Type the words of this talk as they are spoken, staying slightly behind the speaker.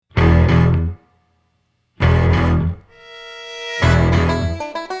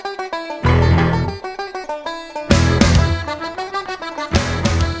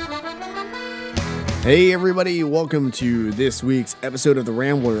Hey everybody, welcome to this week's episode of The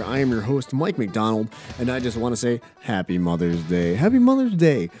Rambler. I am your host, Mike McDonald, and I just want to say Happy Mother's Day. Happy Mother's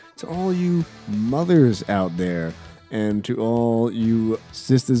Day to all you mothers out there, and to all you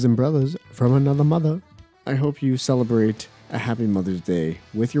sisters and brothers from another mother. I hope you celebrate a Happy Mother's Day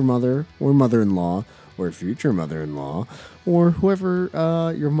with your mother or mother-in-law or future mother-in-law or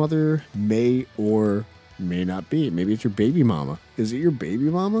whoever your mother may or may not be. Maybe it's your baby mama. Is it your baby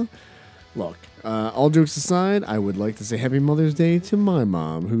mama? Look, all jokes aside, I would like to say Happy Mother's Day to my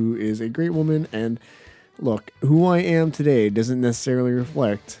mom, who is a great woman. And look, who I am today doesn't necessarily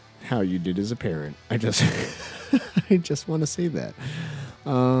reflect how you did as a parent. I just want to say that.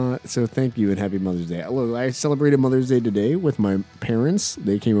 So thank you and Happy Mother's Day. Look, I celebrated Mother's Day today with my parents.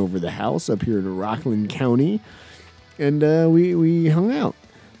 They came over the house up here in Rockland County, and we hung out.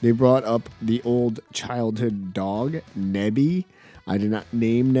 They brought up the old childhood dog, Nebby. I did not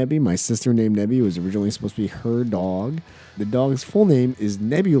name Nebby. My sister named Nebby. It was originally supposed to be her dog. The dog's full name is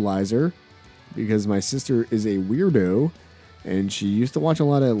Nebulizer because my sister is a weirdo and she used to watch a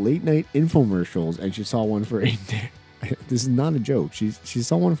lot of late night infomercials, and she saw one for a this is not a joke. She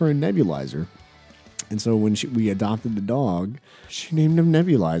saw one for a nebulizer. And so when we adopted the dog, she named him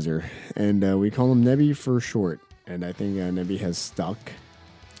Nebulizer, and we call him Nebby for short. And I think Nebby has stuck.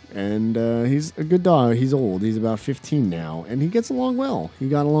 And he's a good dog. He's old. He's about 15 now. And he gets along well. He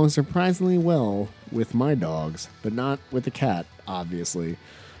got along surprisingly well with my dogs, but not with the cat, obviously.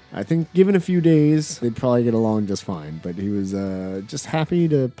 I think given a few days, they'd probably get along just fine. But he was just happy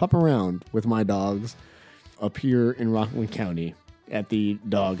to pup around with my dogs up here in Rockland County at the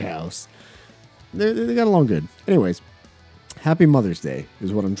dog house. They got along good. Anyways, Happy Mother's Day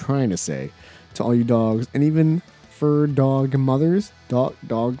is what I'm trying to say to all you dogs, and even fur dog mothers,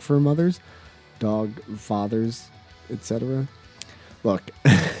 dog fur mothers, dog fathers, etc. Look,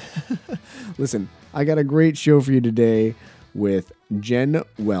 listen, I got a great show for you today with Jenn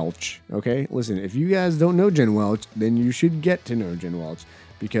Welch. Okay, listen, if you guys don't know Jenn Welch, then you should get to know Jenn Welch,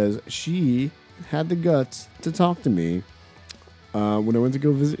 because she had the guts to talk to me when I went to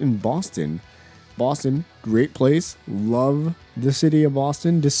go visit in Boston. Boston, great place. Love the city of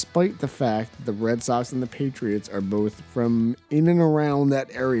Boston, despite the fact that the Red Sox and the Patriots are both from in and around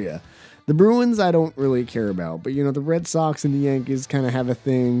that area. The Bruins I don't really care about, but the Red Sox and the Yankees kind of have a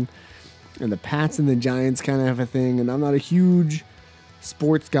thing, and the Pats and the Giants kind of have a thing, and I'm not a huge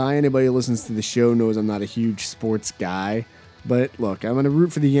sports guy. Anybody who listens to the show knows I'm not a huge sports guy. But look, I'm going to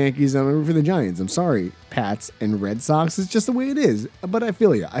root for the Yankees. I'm going to root for the Giants. I'm sorry, Pats and Red Sox. It's just the way it is. But I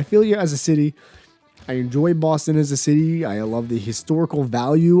feel you. I feel you as a city. I enjoy Boston as a city. I love the historical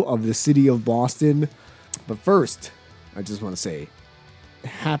value of the city of Boston. But first, I just want to say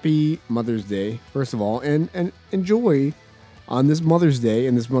Happy Mother's Day, first of all. And enjoy on this Mother's Day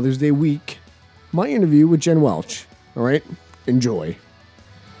and this Mother's Day week my interview with Jenn Welch. All right? Enjoy.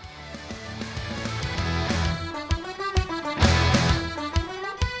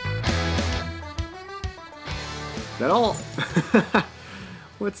 That all?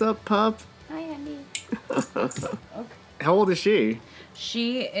 What's up, pup? Hi, Andy. Okay. How old is she?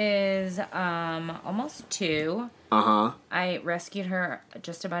 She is almost 2. Uh-huh. I rescued her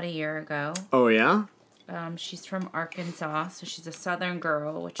just about a year ago. Oh, yeah? She's from Arkansas, so she's a southern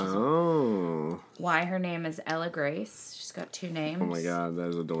girl, which is why her name is Ella Grace. She's got 2 names. Oh, my God. That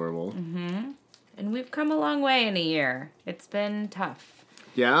is adorable. Mm-hmm. And we've come a long way in a year. It's been tough.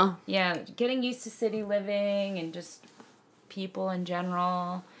 Yeah? Yeah, getting used to city living and just people in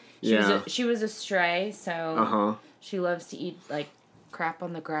general. She was a stray, so she loves to eat, crap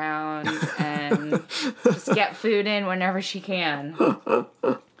on the ground and just get food in whenever she can.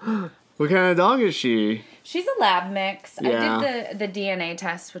 What kind of dog is she? She's a lab mix. Yeah. I did the DNA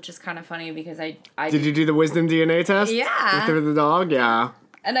test, which is kind of funny because I Did you do the wisdom DNA test? Yeah. With the dog? Yeah.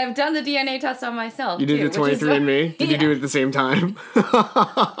 And I've done the DNA test on myself, You did the 23andMe? Did you do it at the same time?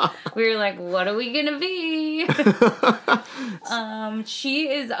 We were like, what are we going to be?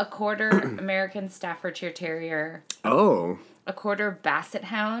 She is a quarter American Staffordshire Terrier. Oh. A quarter Basset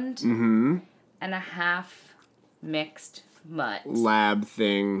Hound. Mm-hmm. And a half mixed mutt. Lab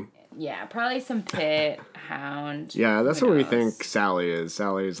thing. Yeah, probably some pit, hound. Yeah, that's what we think Sally is.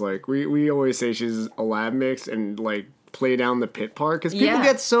 Sally's we always say she's a lab mix and play down the pit part, because people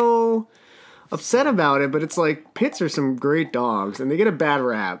get so upset about it, but it's pits are some great dogs and they get a bad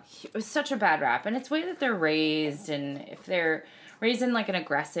rap. It was such a bad rap, and it's the way that they're raised, and if they're raised in an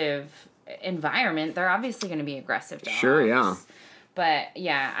aggressive environment, they're obviously going to be aggressive dogs. Sure, yeah. But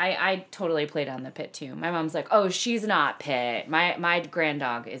yeah, I totally play down the pit too. My mom's like, oh, she's not pit. My grand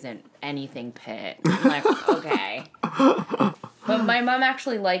dog isn't anything pit. I'm like, okay. But my mom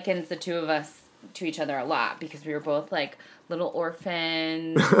actually likens the two of us to each other a lot because we were both, like, little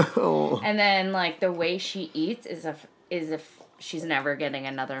orphans. And then, like, the way she eats is if she's never getting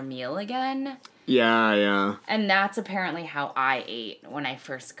another meal again. Yeah. And that's apparently how I ate when I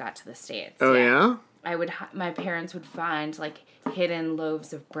first got to the States. Oh, yeah? My parents would find, like, hidden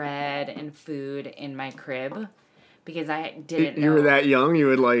loaves of bread and food in my crib because I didn't know. You were that young? You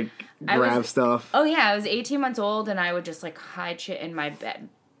would, like, grab stuff? Oh, yeah. I was 18 months old, and I would just, like, hide shit in my bed.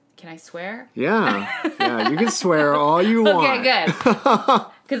 Can I swear? Yeah. Yeah, you can swear all you want. Okay, good.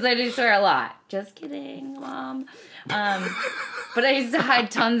 Because I do swear a lot. Just kidding, Mom. But I used to hide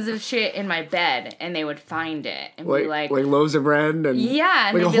tons of shit in my bed, and they would find it and be like... Like loaves of bread? And yeah.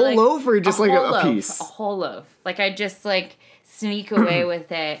 And like a whole loaf, or just like a piece? A whole loaf. Like, I'd just, like, sneak away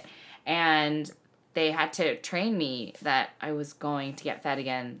with it, and they had to train me that I was going to get fed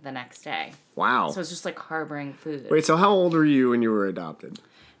again the next day. Wow. So it was just, like, harboring food. Wait, so how old were you when you were adopted?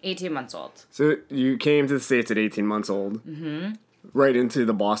 18 months old. So you came to the States at 18 months old? Mm-hmm. Right into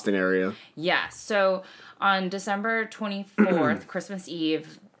the Boston area? Yeah. So on December 24th, Christmas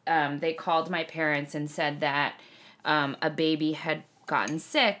Eve, they called my parents and said that a baby had gotten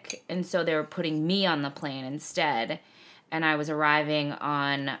sick, and so they were putting me on the plane instead. And I was arriving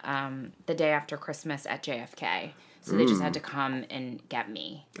on the day after Christmas at JFK. So they just had to come and get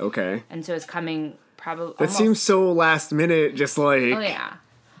me. Okay. And so it's coming probably... That seems so last minute, just like... Oh, yeah.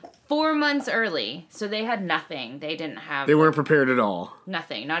 4 months early. So they had nothing. They didn't have... They weren't prepared at all.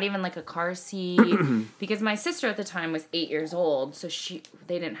 Nothing. Not even, like, a car seat. Because my sister at the time was 8 years old, so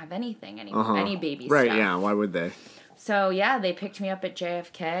they didn't have anything anymore. Any baby stuff. Right, yeah. Why would they? So, yeah, they picked me up at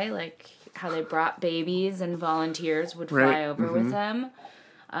JFK, like... how they brought babies and volunteers would fly over with them.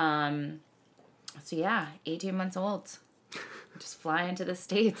 So, yeah, 18 months old. Just fly into the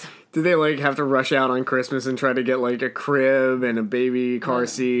States. Did they, like, have to rush out on Christmas and try to get, like, a crib and a baby car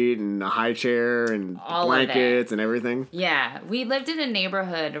seat and a high chair and all blankets and everything? Yeah. We lived in a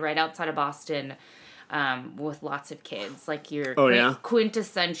neighborhood right outside of Boston with lots of kids. Like, your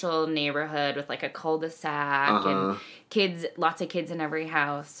quintessential neighborhood with, like, a cul-de-sac and lots of kids in every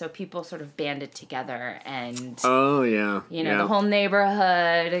house. So people sort of banded together and... Oh, yeah. You know, the whole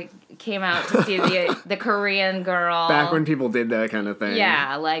neighborhood came out to see the Korean girl. Back when people did that kind of thing.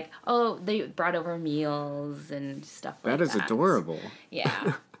 Yeah, like, they brought over meals and stuff like that. That is adorable.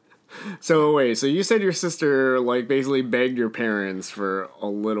 Yeah. So you said your sister, like, basically begged your parents for a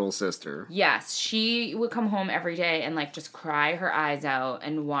little sister. Yes, she would come home every day and, like, just cry her eyes out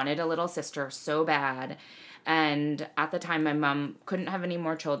and wanted a little sister so bad. And at the time, my mom couldn't have any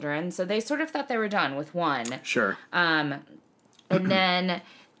more children, so they sort of thought they were done with one. Sure. And then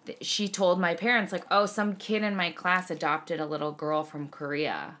she told my parents, like, oh, some kid in my class adopted a little girl from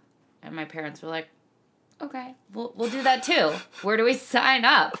Korea. And my parents were like, okay, we'll do that too. Where do we sign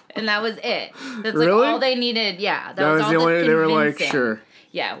up? And that was it. That's really? Like all they needed. Yeah, that was all the only. They were like, sure.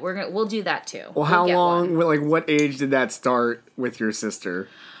 Yeah, we'll do that too. Well, how long? Like, what age did that start with your sister?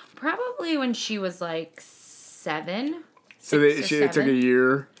 Probably when she was like 7. So it took a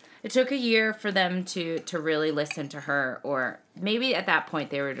year. It took a year for them to really listen to her, or maybe at that point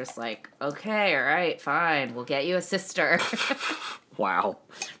they were just like, okay, all right, fine, we'll get you a sister. Wow.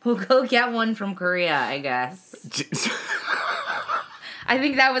 We'll go get one from Korea, I guess. I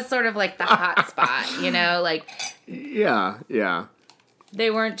think that was sort of like the hot spot, you know, like... Yeah.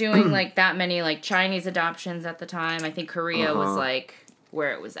 They weren't doing, like, that many, like, Chinese adoptions at the time. I think Korea was, like,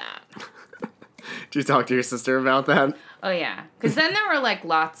 where it was at. Did you talk to your sister about that? Oh, yeah. Because then there were, like,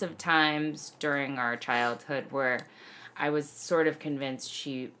 lots of times during our childhood where I was sort of convinced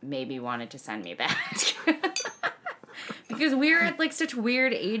she maybe wanted to send me back. Because we were at, like, such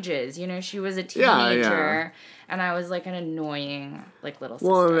weird ages. You know, she was a teenager, and I was, like, an annoying, like, little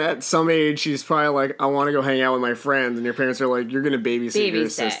sister. Well, at some age, she's probably like, I want to go hang out with my friends, and your parents are like, you're going to babysit your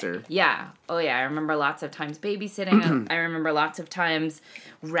sister. Yeah. Oh, yeah. I remember lots of times babysitting. I remember lots of times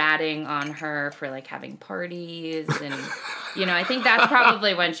ratting on her for, like, having parties, and, you know, I think that's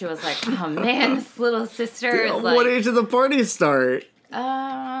probably when she was like, oh, man, this little sister is, like... What age did the parties start?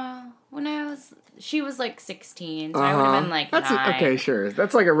 When she was, like, 16, so I would have been, like, 9. Okay, sure.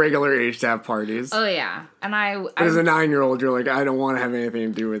 That's, like, a regular age to have parties. Oh, yeah. And as a 9-year-old, you're like, I don't want to have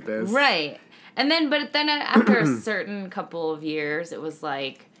anything to do with this. Right. But then after a certain couple of years, it was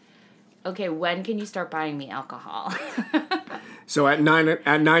like, okay, when can you start buying me alcohol? So at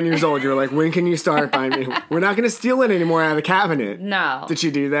 9 years old, you're like, when can you start buying me? We're not going to steal it anymore out of the cabinet. No. Did she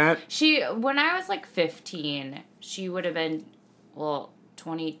do that? When I was, like, 15, she would have been,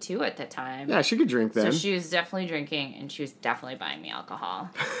 22 at the time. Yeah, she could drink then. So she was definitely drinking, and she was definitely buying me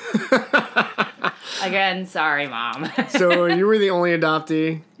alcohol. Again, sorry, Mom. So you were the only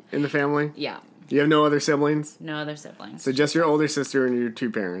adoptee in the family? Yeah. You have no other siblings? No other siblings. So just your older sister and your two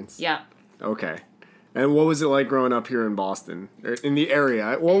parents? Yeah. Okay. And what was it like growing up here in Boston? Or in the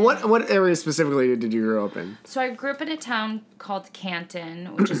area? Well, what area specifically did you grow up in? So I grew up in a town called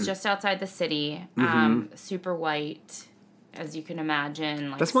Canton, which is just outside the city. Super white, as you can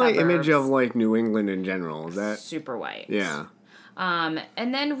imagine. Like That's suburbs. my image of, like, New England in general. Is that super white? Yeah.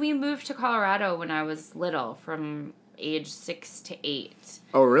 And then we moved to Colorado when I was little, from age 6 to 8.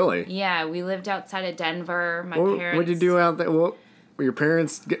 Oh, really? Yeah, we lived outside of Denver. My parents... What'd you do out there? Your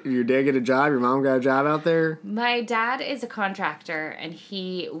parents, your dad get a job? Your mom got a job out there? My dad is a contractor, and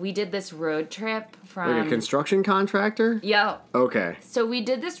we did this road trip from... Like a construction contractor? Yeah. Okay. So we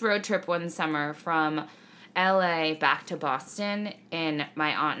did this road trip one summer from LA back to Boston in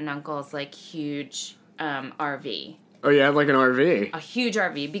my aunt and uncle's, like, huge RV. Oh, you had, like, an RV? A huge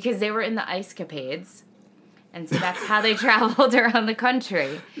RV, because they were in the Ice Capades, and so that's how they traveled around the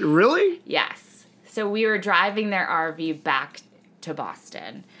country. Really? Yes. So we were driving their RV back to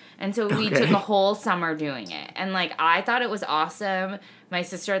Boston. And so we took a whole summer doing it. And, like, I thought it was awesome. My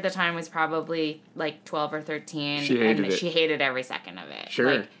sister at the time was probably, like, 12 or 13. She hated it. She hated every second of it.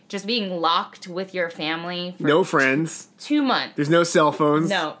 Sure. Like, just being locked with your family for no friends. 2 months. There's no cell phones.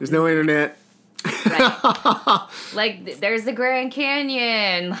 No. There's no internet. Right. Like, there's the Grand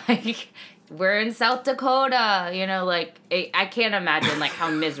Canyon. Like, we're in South Dakota. You know, like, I can't imagine, like, how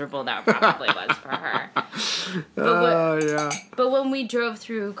miserable that probably was for her. Yeah. But when we drove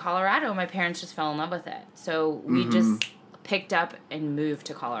through Colorado, my parents just fell in love with it. So we just picked up and moved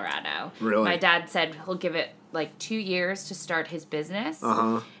to Colorado. Really? My dad said he'll give it, like, 2 years to start his business.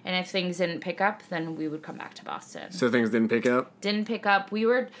 Uh-huh. And if things didn't pick up, then we would come back to Boston. So things didn't pick up? Didn't pick up. We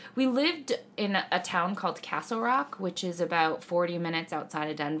lived in a town called Castle Rock, which is about 40 minutes outside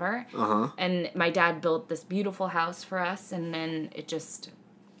of Denver. Uh-huh. And my dad built this beautiful house for us, and then it just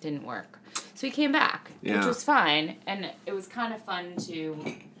didn't work. So we came back, which was fine, and it was kind of fun to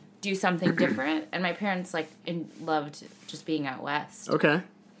do something different. And my parents, like, loved just being out west. Okay.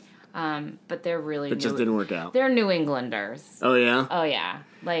 But they're really It just didn't work out. They're New Englanders. Oh, yeah? Oh, yeah.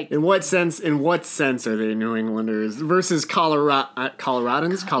 Like, In what sense are they New Englanders versus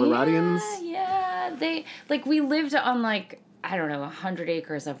Coloradans? Yeah. They, like, we lived on, like, I don't know, 100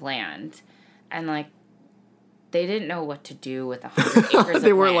 acres of land. And, like, they didn't know what to do with 100 acres of land.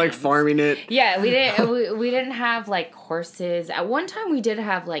 They weren't, like, farming it. Yeah, we didn't have, like, horses. At one time, we did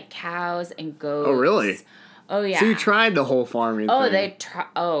have, like, cows and goats. Oh, really? Oh, yeah. So you tried the whole farming thing.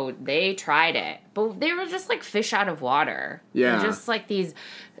 They tried it. But they were just, like, fish out of water. Yeah. They're just, like, these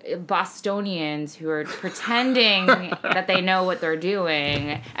Bostonians who are pretending that they know what they're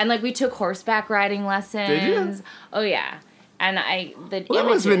doing. And, like, we took horseback riding lessons. Did you? Oh, yeah. And that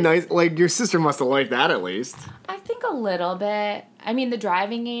must have been nice. Like, your sister must have liked that at least. I think a little bit. I mean, the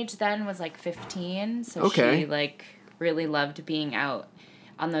driving age then was, like, 15. So she, like, really loved being out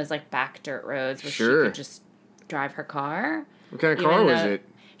on those, like, back dirt roads where she could just drive her car. What kind of car was it?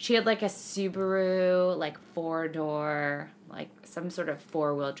 She had, like, a Subaru, like, 4-door, like, some sort of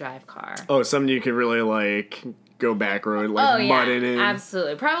 4-wheel drive car. Oh, something you could really, like, go back road, like, mud in it.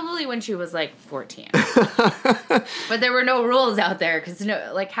 Absolutely. Probably when she was, like, 14. But there were no rules out there because,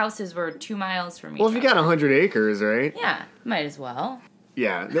 like, houses were 2 miles from each other. Well, if you got 100 acres, right? Yeah, might as well.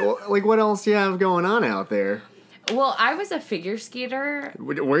 Yeah. Like, what else do you have going on out there? Well, I was a figure skater.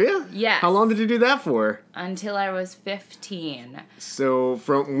 Were you? Yes. How long did you do that for? Until I was 15. So,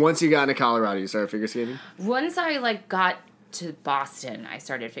 once you got into Colorado, you started figure skating? Once I, like, got to Boston, I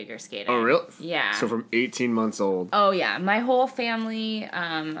started figure skating. Oh, really? Yeah. So from 18 months old. Oh, yeah. My whole family...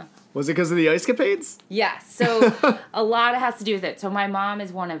 Was it because of the Ice Capades? Yeah. So a lot has to do with it. So my mom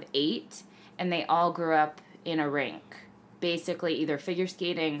is one of 8, and they all grew up in a rink. Basically either figure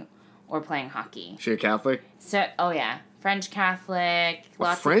skating or playing hockey. She a Catholic? So, oh, yeah. French Catholic,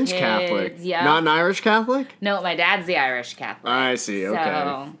 lots French of kids. Catholic? Yeah. Not an Irish Catholic? No, my dad's the Irish Catholic. I see, okay.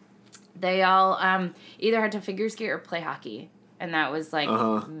 So they all either had to figure skate or play hockey. And that was, like,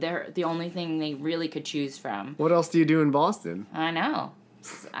 the only thing they really could choose from. What else do you do in Boston? I know.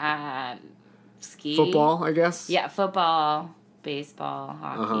 Ski. Football, I guess? Yeah, football, baseball,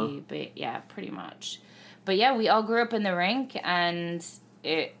 hockey. Yeah, pretty much. But, yeah, we all grew up in the rink, and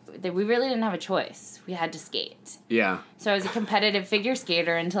we really didn't have a choice. We had to skate. Yeah. So I was a competitive figure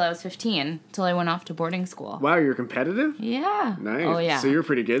skater until I was 15, until I went off to boarding school. Wow, you're competitive? Yeah. Nice. Oh, yeah. So you're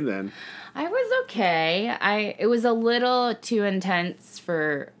pretty good then. I was okay. It was a little too intense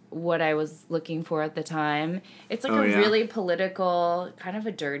for what I was looking for at the time. It's like really political, kind of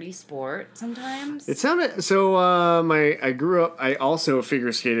a dirty sport sometimes. It sounded so. I grew up. I also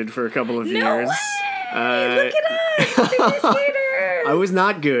figure skated for a couple of years. No way! Look at us, figure skaters. I was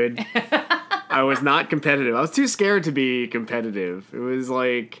not good. I I was not competitive. I was too scared to be competitive. It was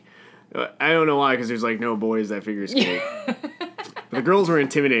like, I don't know why, because there's like no boys that figure skate. The girls were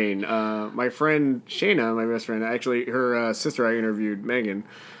intimidating. My friend Shayna, my best friend, actually her sister I interviewed, Megan,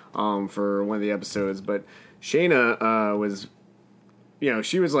 for one of the episodes. But Shayna was,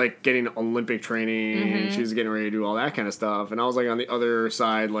 she was like getting Olympic training. Mm-hmm. She was getting ready to do all that kind of stuff. And I was like on the other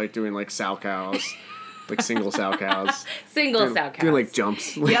side, like doing like sow cows. Like single sow cows. Sow cows. Doing like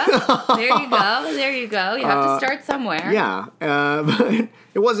jumps. Yeah, there you go. You have to start somewhere. Yeah, but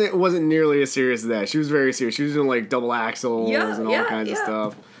it wasn't nearly as serious as that. She was very serious. She was doing like double axles and all kinds of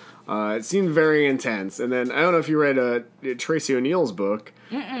stuff. It seemed very intense. And then, I don't know if you read Tracy O'Neill's book,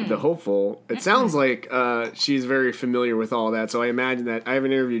 The Hopeful. It sounds like she's very familiar with all that. So I imagine that, I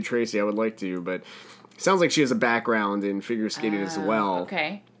haven't interviewed Tracy, I would like to, but it sounds like she has a background in figure skating as well.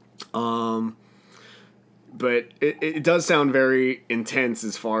 Okay. But it does sound very intense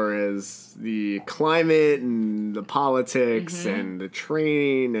as far as the climate and the politics and the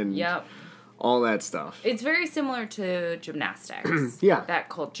training and all that stuff. It's very similar to gymnastics. That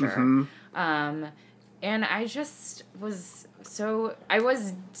culture. Mm-hmm. And I just was I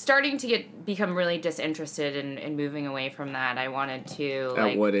was starting to become really disinterested in moving away from that. I wanted to...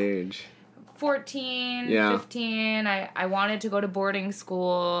 At what age? 14, 15, I wanted to go to boarding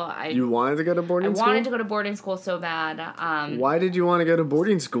school. You wanted to go to boarding school? I wanted to go to boarding school so bad. Why did you want to go to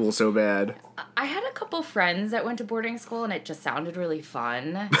boarding school so bad? I had a couple friends that went to boarding school, and it just sounded really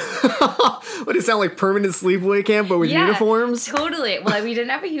fun. What, did it sound like permanent sleepaway camp, but with uniforms? Totally. Well, we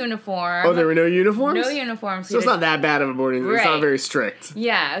didn't have a uniform. Oh, there were no uniforms? No uniforms. So it's not that bad of a boarding school. It's not very strict.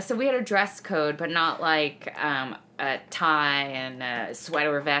 Yeah, so we had a dress code, but not like... a tie and a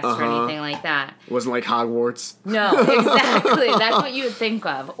sweater vest or anything like that. It wasn't like Hogwarts. No, exactly. That's what you would think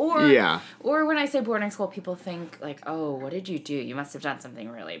of. Or when I say boarding school, people think like, oh, what did you do? You must have done something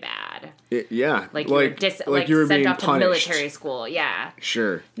really bad. Like you were being sent off punished. To military school. Yeah.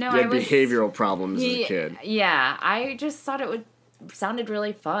 Sure. No, you had behavioral problems as a kid. Yeah, I just thought it sounded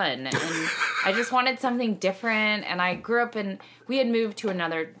really fun, and I just wanted something different. And I grew up we had moved to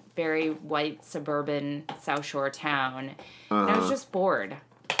another very white suburban South Shore town, and I was just bored.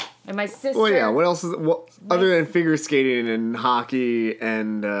 And my sister... Well, yeah, what else other than figure skating and hockey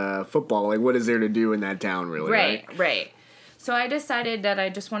and football, like what is there to do in that town, really? Right. So I decided that I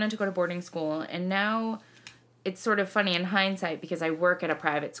just wanted to go to boarding school, and now it's sort of funny in hindsight because I work at a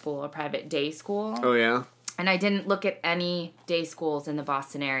private school, a private day school. Oh, yeah? And I didn't look at any day schools in the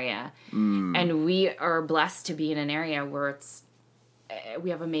Boston area. And we are blessed to be in an area where we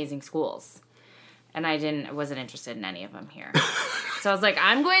have amazing schools. And I wasn't interested in any of them here. So I was like,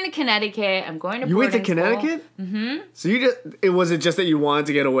 I'm going to Connecticut. I'm going to boarding school. You went to Connecticut? Mm-hmm. So was it just that you wanted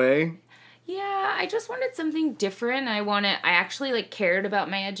to get away? Yeah, I just wanted something different. I actually cared about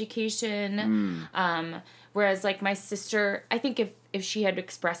my education. Whereas my sister, I think if she had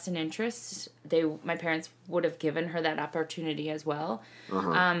expressed an interest, my parents would have given her that opportunity as well.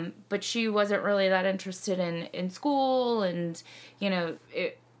 But she wasn't really that interested in school, and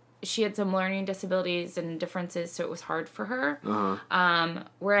she had some learning disabilities and differences, so it was hard for her.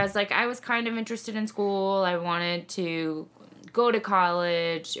 Whereas I was kind of interested in school. I wanted to go to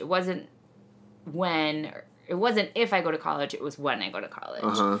college. It wasn't if I go to college, it was when I go to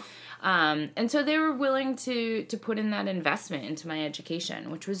college. And so they were willing to put in that investment into my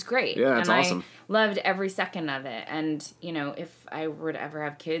education, which was great. Yeah, that's awesome. I loved every second of it. And, if I were to ever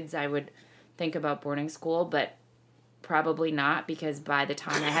have kids, I would think about boarding school, but probably not, because by the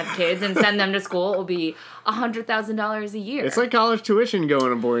time I have kids and send them to school, it will be $100,000 a year. It's like college tuition going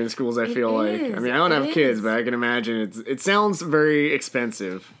to boarding schools, I feel like. I mean, I don't have kids, but I can imagine it sounds very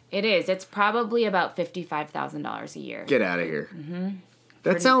expensive. It is. It's probably about $55,000 a year. Get out of here. Mm-hmm.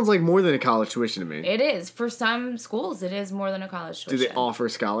 That sounds like more than a college tuition to me. It is. For some schools, it is more than a college tuition. Do they offer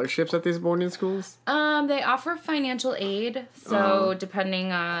scholarships at these boarding schools? They offer financial aid. So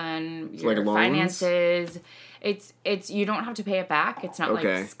depending on your finances, it's you don't have to pay it back. It's not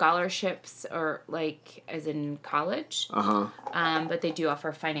like scholarships or as in college. But they do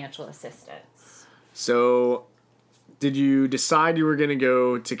offer financial assistance. So, did you decide you were going to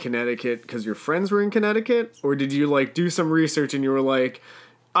go to Connecticut because your friends were in Connecticut? Or did you, do some research and you were like,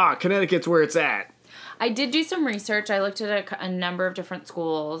 Connecticut's where it's at? I did do some research. I looked at a number of different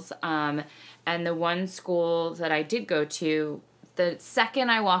schools. And the one school that I did go to, the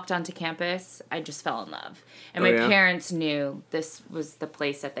second I walked onto campus, I just fell in love. And my parents knew this was the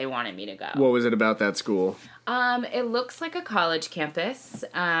place that they wanted me to go. What was it about that school? It looks like a college campus.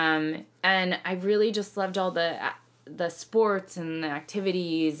 And I really just loved all the sports and the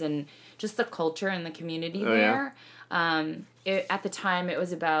activities and just the culture and the community there. At the time, it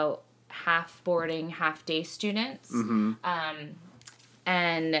was about half boarding, half day students. Mm-hmm.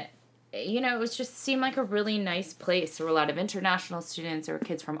 And, it was just seemed like a really nice place. There were a lot of international students. There were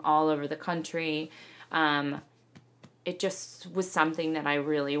kids from all over the country. It just was something that I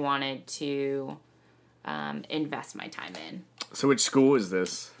really wanted to invest my time in. So which school is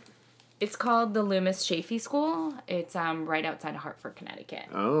this? It's called the Loomis Chaffee School. It's right outside of Hartford, Connecticut.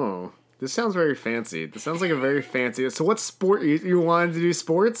 Oh, this sounds very fancy. This sounds like a very fancy... So what sport... You wanted to do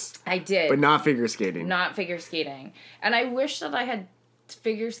sports? I did. But not figure skating. Not figure skating. And I wish that I had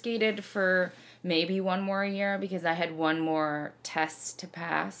figure skated for maybe one more year because I had one more test to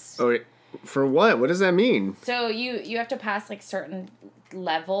pass. Oh, wait. For what? What does that mean? So you have to pass like certain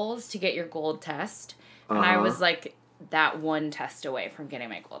levels to get your gold test. And I was like that one test away from getting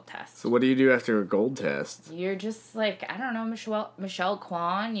my gold test. So what do you do after a gold test? You're just like, I don't know, Michelle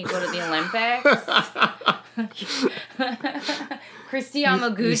Kwan. You go to the Olympics. Christy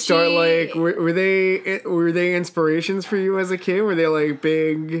Yamaguchi. You start like, were they inspirations for you as a kid? Were they like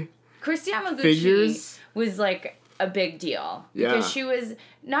big Christy Yamaguchi figures? Was like a big deal. Yeah. Because she was,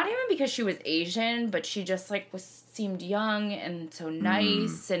 not even because she was Asian, but she just like seemed young and so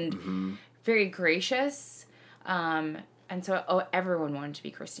nice and very gracious. And so everyone wanted to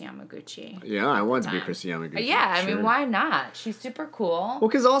be Christy Yamaguchi. Yeah, I wanted to be Christy Yamaguchi. Yeah, I mean, why not? She's super cool. Well,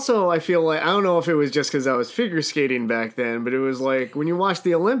 because also I feel like, I don't know if it was just because I was figure skating back then, but it was like when you watch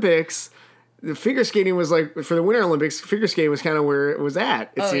the Olympics, the figure skating was like, for the Winter Olympics, figure skating was kind of where it was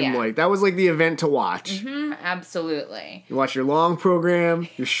at. It seemed like. That was like the event to watch. Mm-hmm, absolutely. You watch your long program,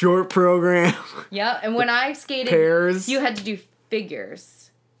 your short program. Yep, and when I skated, pairs. You had to do figures,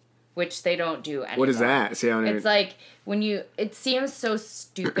 which they don't do anymore. What is that? It's like when it seems so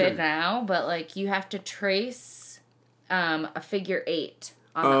stupid now, but like you have to trace a figure 8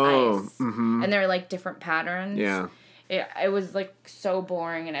 on the ice. Mm-hmm. And they're like different patterns. Yeah. It was like so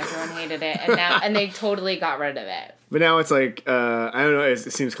boring and everyone hated it, and they totally got rid of it. But now it's like I don't know. It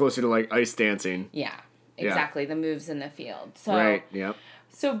seems closer to like ice dancing. Yeah, exactly. The moves in the field. So, right. Yep.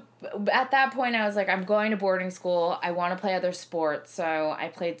 So at that point, I was like, I'm going to boarding school. I want to play other sports, so I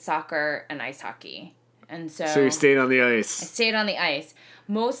played soccer and ice hockey. And so you stayed on the ice. I stayed on the ice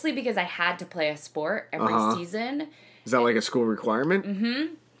mostly because I had to play a sport every season. Is that like a school requirement?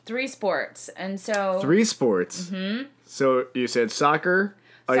 Mm-hmm. 3 sports, and so 3 sports. Mm-hmm. So you said soccer,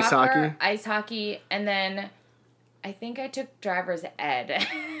 ice hockey, and then I think I took driver's ed.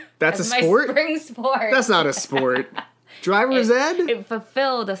 That's a sport? My spring sport. That's not a sport. Driver's ed? It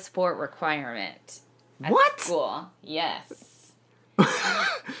fulfilled a sport requirement. What? School. Yes.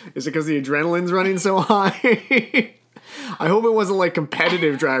 Is it because the adrenaline's running so high? I hope it wasn't like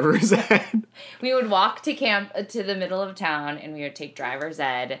competitive driver's ed. We would walk to camp to the middle of town, and we would take driver's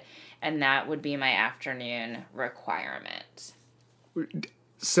ed, and that would be my afternoon requirement.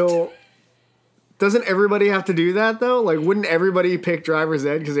 So, doesn't everybody have to do that, though? Like, wouldn't everybody pick driver's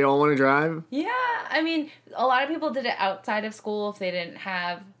ed because they all want to drive? Yeah, I mean, a lot of people did it outside of school if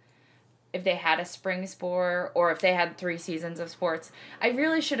they had a spring sport, or if they had 3 seasons of sports. I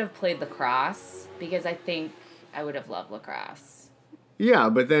really should have played lacrosse, because I think I would have loved lacrosse. Yeah,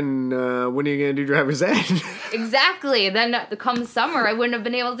 but then when are you going to do driver's ed? Exactly. Then come summer, I wouldn't have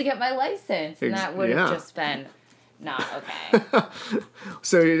been able to get my license. And that would have just been not okay.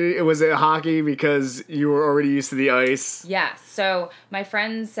 So it was hockey because you were already used to the ice? Yeah. So my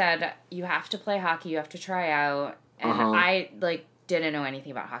friends said, you have to play hockey. You have to try out. And I didn't know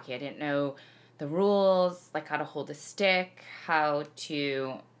anything about hockey. I didn't know the rules, like how to hold a stick, how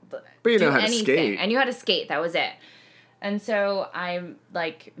to... But you know how to skate. And you had to skate. That was it. And so I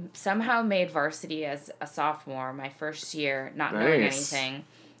somehow made varsity as a sophomore, my first year, not knowing anything.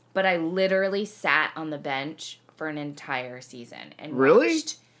 But I literally sat on the bench for an entire season and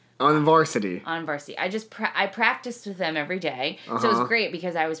watched. On varsity? On varsity. I practiced with them every day. So it was great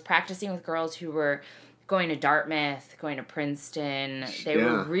because I was practicing with girls who were going to Dartmouth, going to Princeton. They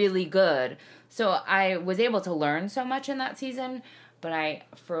were really good. So I was able to learn so much in that season. But I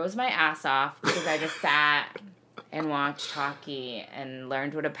froze my ass off because I just sat and watched hockey and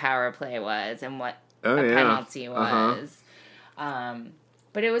learned what a power play was and what a penalty was.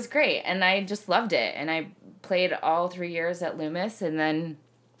 But it was great, and I just loved it. And I played all 3 years at Loomis, and then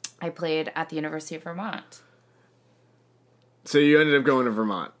I played at the University of Vermont. So you ended up going to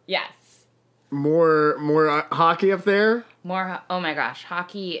Vermont? Yes. More hockey up there? Oh my gosh,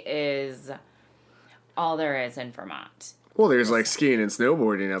 hockey is all there is in Vermont. Well, there's like skiing and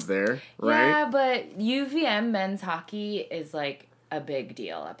snowboarding up there, right? Yeah, but UVM men's hockey is like a big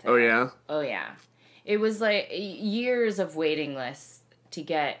deal up there. Oh, yeah? Oh, yeah. It was like years of waiting lists to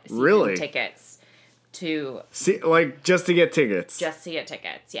get season tickets to... See, like just to get tickets? Just to get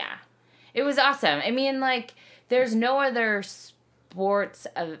tickets, yeah. It was awesome. I mean, like, there's no other sports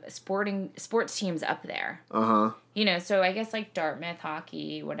teams up there. Uh-huh. You know, so I guess, like, Dartmouth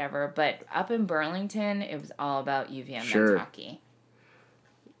hockey, whatever. But up in Burlington, it was all about UVM men's hockey.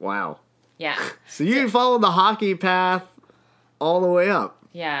 Wow. Yeah. So you followed the hockey path all the way up.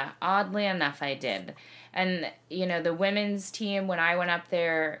 Yeah, oddly enough, I did. And, you know, the women's team, when I went up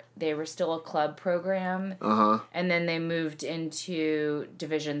there, they were still a club program. Uh-huh. And then they moved into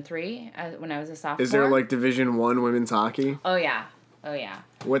Division III when I was a sophomore. Is there, like, Division I women's hockey? Oh, yeah. Oh, yeah.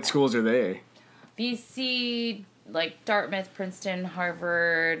 What schools are they? BC, like, Dartmouth, Princeton,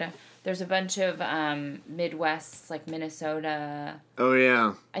 Harvard. There's a bunch of Midwests, like Minnesota. Oh,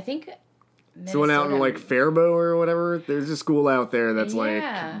 yeah. I think... Minnesota. So one out in, like, Faribault or whatever? There's a school out there that's, like,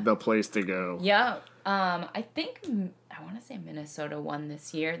 the place to go. Yeah. I think, I want to say Minnesota won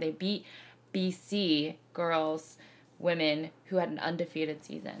this year. They beat BC girls, women, who had an undefeated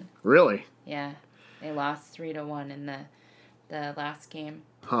season. Really? Yeah. They lost 3-1 in the last game.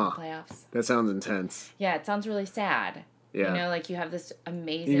 Playoffs. That sounds intense. Yeah, it sounds really sad. Yeah. You know, like, you have this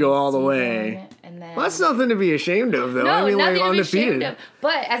amazing You go all the season, way. And then... Well, that's nothing to be ashamed of, though. No, I mean, nothing like, to undefeated. be ashamed of.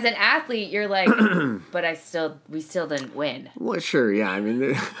 But as an athlete, you're like, but we still didn't win. Well, sure, yeah. I mean,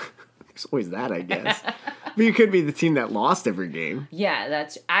 there's always that, I guess. But you could be the team that lost every game. Yeah,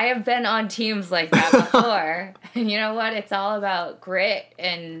 I have been on teams like that before. And you know what? It's all about grit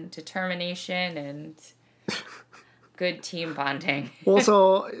and determination and good team bonding. Well,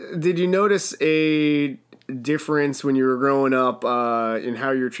 so did you notice a difference when you were growing up in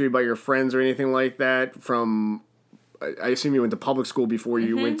how you were treated by your friends or anything like that from, I assume you went to public school before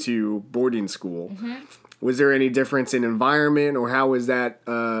you went to boarding school. Mm-hmm. Was there any difference in environment, or how was that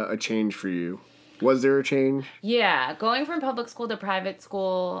a change for you? Was there a change? Yeah, going from public school to private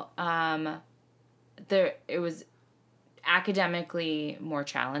school, it was academically more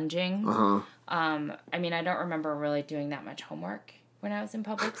challenging. Uh-huh. I mean, I don't remember really doing that much homework when I was in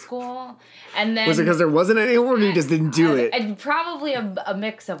public school. And then, was it because there wasn't any homework, or you just didn't do it? Probably a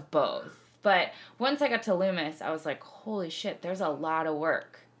mix of both. But once I got to Loomis, I was like, holy shit, there's a lot of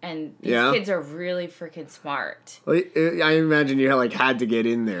work. And these kids are really freaking smart. I imagine you had to get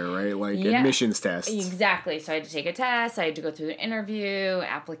in there, right? Like admissions tests. Exactly. So I had to take a test. I had to go through the interview,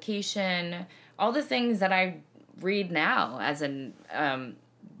 application, all the things that I read now as an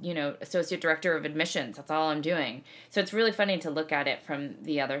associate director of admissions. That's all I'm doing. So it's really funny to look at it from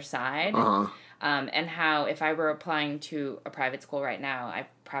the other side. Uh-huh. And how if I were applying to a private school right now, I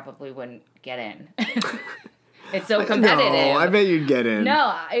probably wouldn't get in. It's so competitive. No, I bet you'd get in.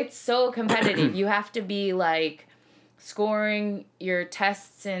 No, it's so competitive. You have to be, like, scoring your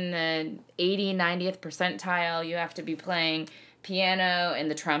tests in the 90th percentile. You have to be playing piano and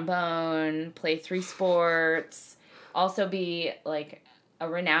the trombone, play 3 sports, also be, like, a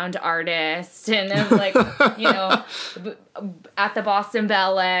renowned artist, and then, like, at the Boston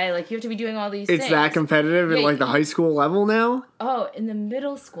Ballet. Like, you have to be doing all these things. It's that competitive at, like, the high school level now? Oh, in the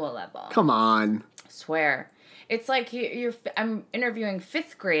middle school level. Come on. Swear. It's like I'm interviewing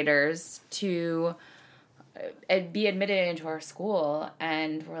 5th graders to be admitted into our school,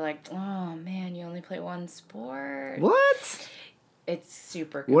 and we're like, oh, man, you only play one sport? What? It's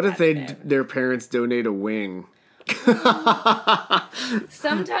super competitive. What if their parents donate a wing?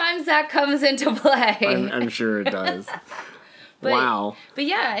 Sometimes that comes into play. I'm sure it does. Wow. But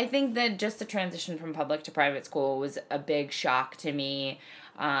yeah, I think that just the transition from public to private school was a big shock to me.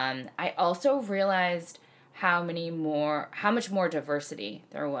 I also realized how much more diversity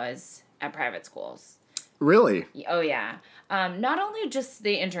there was at private schools. Really? Oh, yeah. Not only just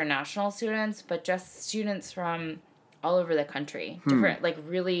the international students, but just students from all over the country. Different, like,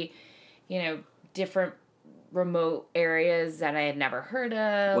 really, different remote areas that I had never heard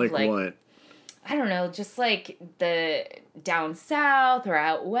of. Like what? I don't know, just like the down south or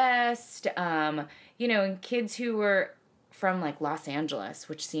out west. And kids who were from, like, Los Angeles,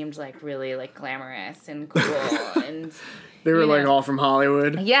 which seemed like really, like, glamorous and cool. And they were like all from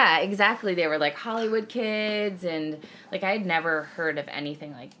Hollywood? Yeah, exactly. They were like Hollywood kids, and, like, I had never heard of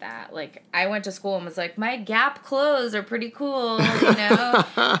anything like that. Like, I went to school and was like, my Gap clothes are pretty cool,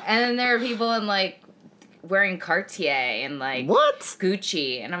 And then there are people in, like, wearing Cartier and, like, what?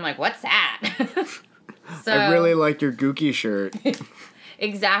 Gucci, and I'm like, what's that? So I really like your Gucci shirt.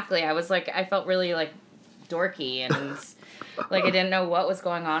 Exactly. I was like, I felt really, like, dorky, and like, I didn't know what was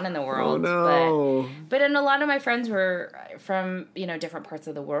going on in the world. Oh, no. But and a lot of my friends were from, different parts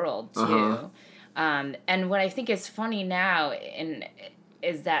of the world, too. Uh-huh. And what I think is funny now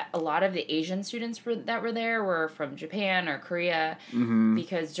is that a lot of the Asian students that were there were from Japan or Korea,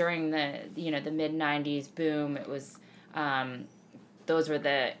 because during the, the mid-'90s boom, it was those were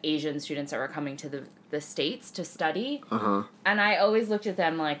the Asian students that were coming to the States to study. Uh-huh. And I always looked at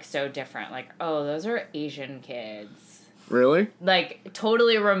them like so different. Like, oh, those are Asian kids. Really? Like,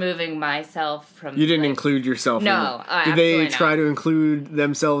 totally removing myself from... You didn't include yourself no, in it. Did they try to include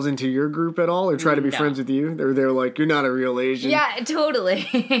themselves into your group at all? Or try to be friends with you? They're like, you're not a real Asian? Yeah,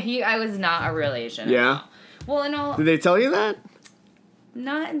 totally. I was not a real Asian at all. Well, in all... Did they tell you that?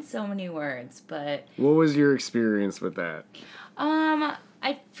 Not in so many words, but... What was your experience with that?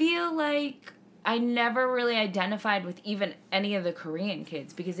 I feel like I never really identified with even any of the Korean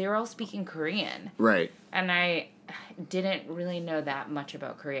kids because they were all speaking Korean. Right. And I didn't really know that much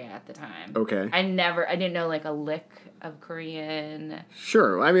about Korea at the time. Okay. I didn't know like a lick of Korean.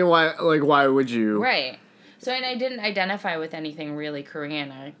 Sure. I mean, why would you? Right. So, and I didn't identify with anything really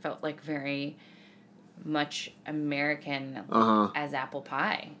Korean. I felt like very much American as apple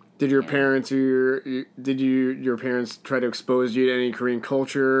pie. Did your parents or your parents try to expose you to any Korean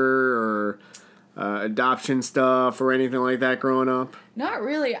culture or adoption stuff or anything like that growing up? Not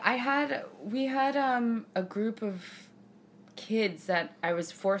really. We had a group of kids that I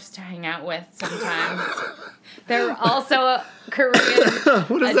was forced to hang out with sometimes. They were also Korean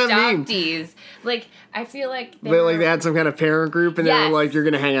what does adoptees. That mean? Like, I feel like they had some kind of parent group and they were like, you're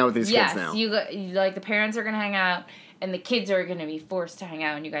going to hang out with these kids now. Yes, you like the parents are going to hang out and the kids are going to be forced to hang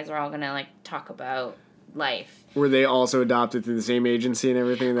out and you guys are all going to like talk about life. Were they also adopted through the same agency and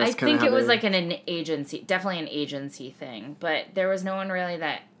everything? I think it was like an agency, definitely an agency thing, but there was no one really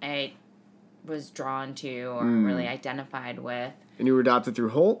that I was drawn to or really identified with. And you were adopted through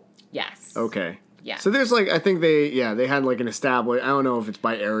Holt? Yes. Okay. Yeah. So there's like, I think they had like an established, I don't know if it's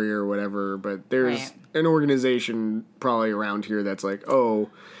by area or whatever, but there's an organization probably around here that's like, oh,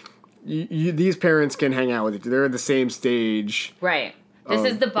 these parents can hang out with each other. They're at the same stage. Right.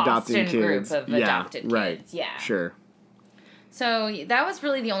 This is the Boston group of adopted kids. Right. Yeah. Sure. So that was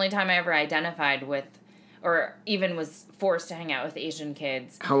really the only time I ever identified with or even was forced to hang out with Asian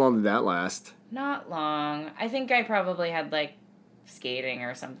kids. How long did that last? Not long. I think I probably had like skating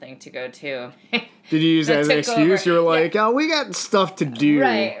or something to go to. Did you use that as an excuse? You were like, oh, we got stuff to do,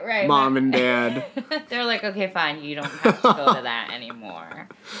 right, Mom and Dad. They're like, okay, fine, you don't have to go to that anymore.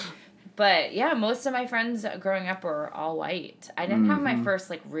 But yeah, most of my friends growing up were all white. I didn't have my first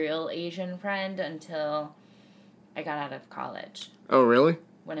like real Asian friend until I got out of college. Oh, really?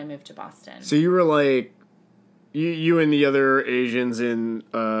 When I moved to Boston. So you were like, you and the other Asians in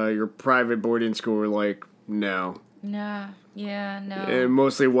your private boarding school were like, no. No. Yeah, no. And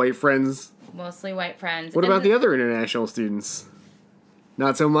mostly white friends? Mostly white friends. What about the other international students?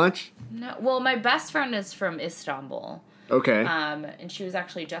 Not so much? No. Well, my best friend is from Istanbul. Okay. And she was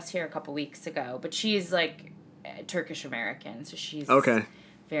actually just here a couple weeks ago. But she's like Turkish American, so she's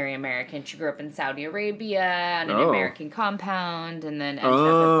very American. She grew up in Saudi Arabia on an American compound, and then ended up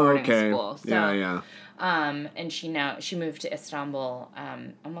at boarding school. So, yeah. And she moved to Istanbul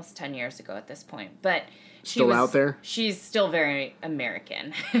almost 10 years ago at this point. But out there? She's still very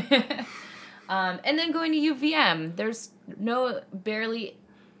American. And then going to UVM, there's barely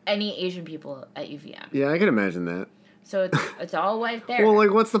any Asian people at UVM. Yeah, I can imagine that. So it's all white there. Well,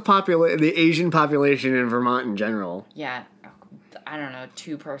 like, what's the Asian population in Vermont in general? Yeah, I don't know,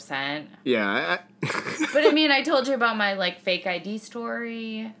 2%. Yeah. But I mean, I told you about my like fake ID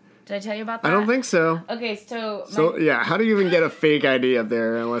story. Did I tell you about that? I don't think so. Okay, so how do you even get a fake ID up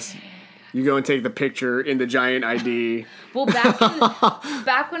there unless you go and take the picture in the giant ID? Well,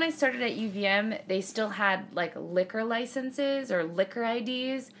 back when I started at UVM, they still had like liquor licenses or liquor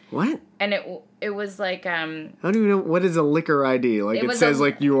IDs. What? And it was like How do you know what is a liquor ID? Like it says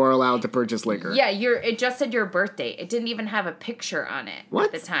like you are allowed to purchase liquor. Yeah, it just said your birth date. It didn't even have a picture on it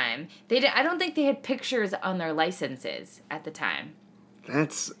at the time. I don't think they had pictures on their licenses at the time.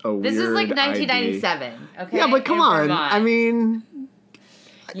 That's a weird This is like 1997. ID. Okay. Yeah, but come on. Vermont. I mean,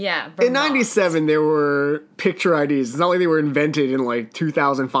 yeah, Vermont. In 97 there were picture IDs. It's not like they were invented in like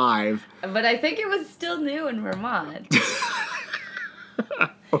 2005. But I think it was still new in Vermont.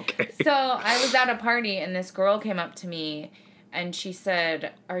 Okay. So I was at a party and this girl came up to me and she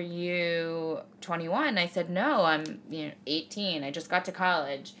said, "Are you 21?" I said, "No, I'm 18. I just got to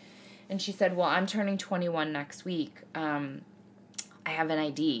college." And she said, "Well, I'm turning 21 next week. I have an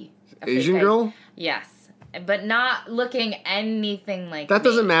ID." Asian girl? Yes. but not looking anything like that.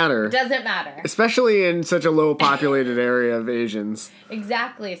 Doesn't matter. It doesn't matter. Especially in such a low populated area of Asians.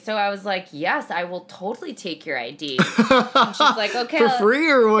 Exactly. So I was like, yes, I will totally take your ID. And she's like, okay. For free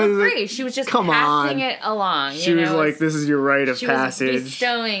or was it? For free. She was just passing it along. She was like, this is your rite of passage. She was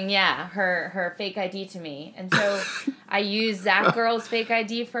bestowing, her fake ID to me. And so I used that girl's fake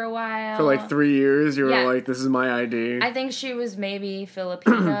ID for a while. For like 3 years, you were like, this is my ID. I think she was maybe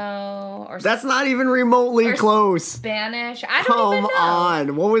Filipino or That's not even remotely close. Spanish. I don't even know. Come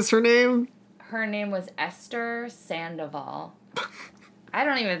on. What was her name? Her name was Esther Sandoval. I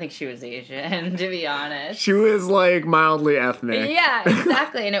don't even think she was Asian, to be honest. She was, like, mildly ethnic. Yeah,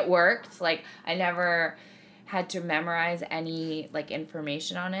 exactly. And it worked. Like, I never had to memorize any, like,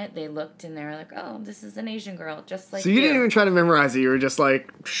 information on it. They looked and they were like, oh, this is an Asian girl, just like you. So you didn't even try to memorize it. You were just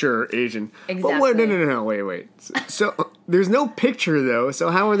like, sure, Asian. Exactly. But what? No. Wait. So there's no picture, though. So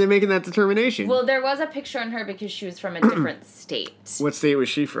how are they making that determination? Well, there was a picture on her because she was from a different state. What state was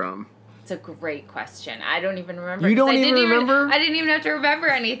she from? It's a great question. I don't even remember. You don't even remember? I didn't even have to remember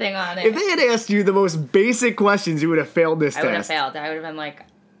anything on it. If they had asked you the most basic questions, you would have failed this test. I would have failed. I would have been like,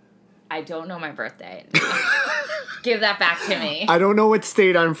 I don't know my birthday. Give that back to me. I don't know what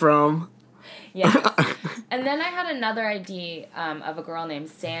state I'm from. Yes. And then I had another ID of a girl named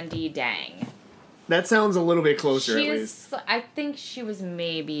Sandy Dang. That sounds a little bit closer, at least. I think she was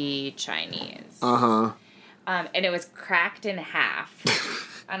maybe Chinese. Uh-huh. And it was cracked in half.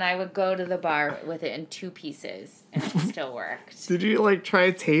 And I would go to the bar with it in 2 pieces, and it still worked. Did you, like,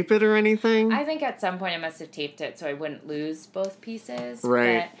 try to tape it or anything? I think at some point I must have taped it so I wouldn't lose both pieces.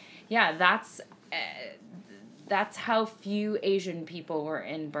 Right. But, yeah, that's how few Asian people were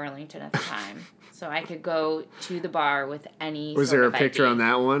in Burlington at the time. So I could go to the bar with any Was there a picture on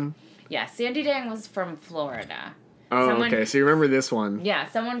that one? Yeah, Sandy Dang was from Florida. Oh, okay. So you remember this one. Yeah,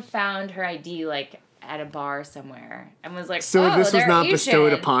 someone found her ID, like, at a bar somewhere and was like, so this was not Asian.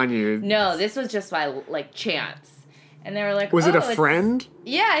 bestowed upon you. No, this was just by, like, chance. And they were like, was it a friend?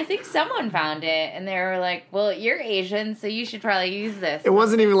 Yeah, I think someone found it. And they were like, well, you're Asian, so you should probably use this. It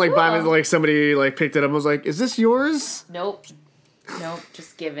wasn't even like by like somebody like picked it up and was like, is this yours? Nope,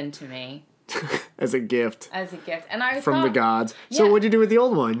 just given to me. As a gift. And I from the gods. Yeah. So what'd you do with the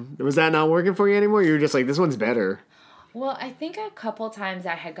old one? Was that not working for you anymore? You were just like, this one's better. Well, I think a couple times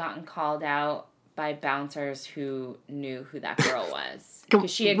I had gotten called out by bouncers who knew who that girl was. Because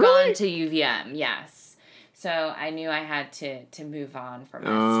she had gone to UVM, yes. So I knew I had to move on from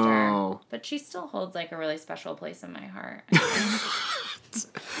Esther. But she still holds like a really special place in my heart.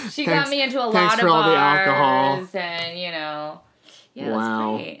 She got me into a lot of all bars the alcohol. And, it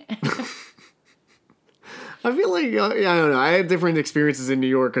wow. was great. I feel like, I don't know, I had different experiences in New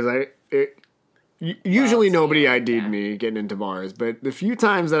York because usually nobody ID'd me getting into bars, but the few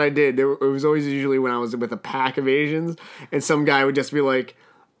times that I did, it was always usually when I was with a pack of Asians, and some guy would just be like,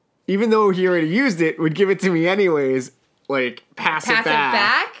 even though he already used it, would give it to me anyways, like, pass it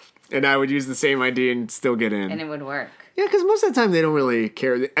back? And I would use the same ID and still get in. And it would work. Yeah, because most of the time they don't really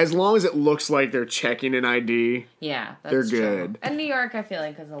care. As long as it looks like they're checking an ID, they're good. And New York, I feel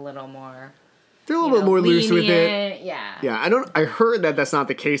like, is a little more... They're a little bit more loose with it. Yeah. Yeah, I heard that that's not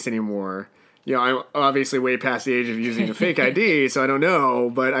the case anymore. I'm obviously way past the age of using a fake ID, so I don't know.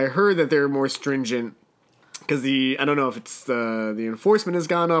 But I heard that they're more stringent because I don't know if it's the enforcement has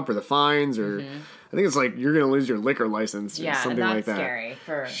gone up or the fines or I think it's like you're going to lose your liquor license or something like that. Yeah, that's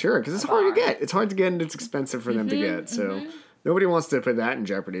scary. Sure, because it's hard to get. It's hard to get and it's expensive for them to get. So nobody wants to put that in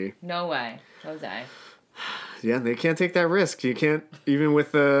jeopardy. No way. Jose. Yeah, they can't take that risk. You can't, even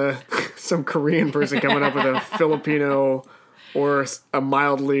with some Korean person coming up with a Filipino or a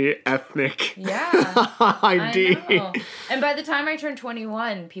mildly ethnic ID. I know. And by the time I turned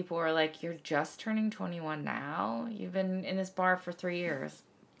 21, people were like, you're just turning 21 now? You've been in this bar for 3 years.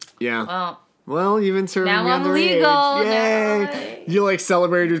 Yeah. Well, you've been serving now the I'm legal. Yay! You like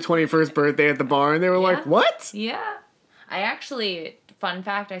celebrated your 21st birthday at the bar, and they were like, "What?" Yeah. I actually, fun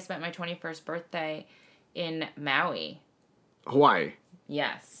fact, I spent my 21st birthday in Maui, Hawaii.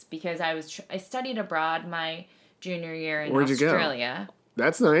 Yes, because I studied abroad my junior year in Where'd Australia. You go?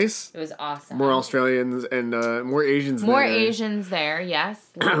 That's nice. It was awesome. More Australians and more Asians. More Asians there, yes.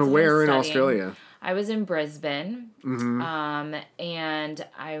 Where in Australia? I was in Brisbane, mm-hmm. And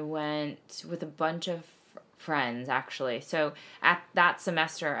I went with a bunch of friends, actually. So at that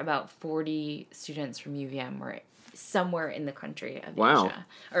semester, about 40 students from UVM were somewhere in the country of Asia.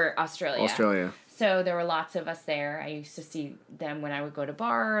 Or Australia. So there were lots of us there. I used to see them when I would go to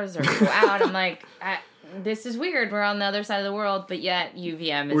bars or go out. I'm like, this is weird. We're on the other side of the world, but yet UVM is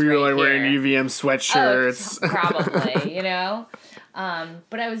right here. Were you like wearing UVM sweatshirts? Oh, probably,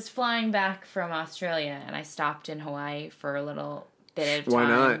 But I was flying back from Australia, and I stopped in Hawaii for a little bit of time. Why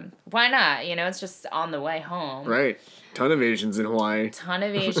not? Why not? You know, it's just on the way home. Right. Ton of Asians in Hawaii. Ton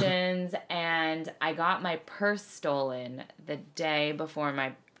of Asians, and I got my purse stolen the day before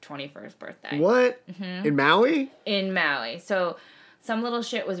my 21st birthday. What? Mm-hmm. In Maui? In Maui. So some little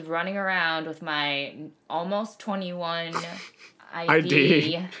shit was running around with my almost 21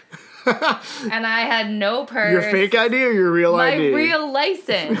 ID. And I had no purse. Your fake ID or your real ID? My real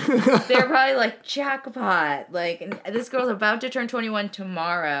license. They're probably like, jackpot. Like, this girl's about to turn 21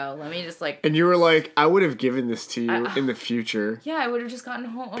 tomorrow. Let me just like... And you were like, I would have given this to you in the future. Yeah, I would have just gotten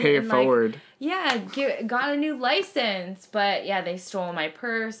home. Pay it forward. Yeah, got a new license. But yeah, they stole my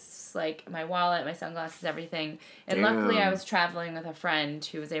purse, like my wallet, my sunglasses, everything. And luckily I was traveling with a friend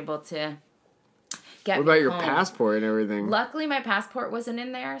who was able to... What about your passport and everything? Luckily, my passport wasn't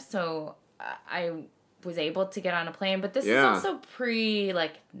in there, so I was able to get on a plane. But this is also pre,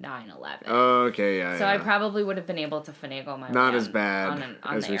 9/11. Oh, okay, yeah, So I probably would have been able to finagle my way Not as bad, on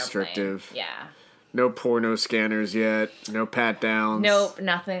as the restrictive. Airplane. Yeah. No porno scanners yet. No pat-downs. Nope,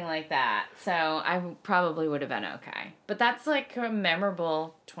 nothing like that. So I probably would have been okay. But that's like a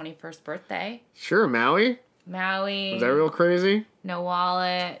memorable 21st birthday. Sure, Maui. Was that real crazy? No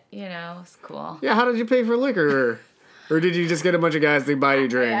wallet, it's cool. Yeah, how did you pay for liquor? Or did you just get a bunch of guys to buy you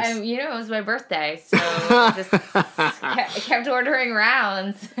drinks? It was my birthday, so I just kept ordering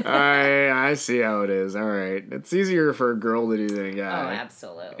rounds. I see how it is. All right. It's easier for a girl to do than a guy. Oh,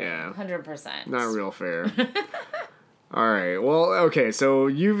 absolutely. Yeah. 100%. Not real fair. All right. Well, okay, so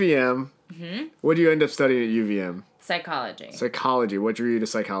UVM. Mm-hmm. What do you end up studying at UVM? Psychology. Psychology. What drew you to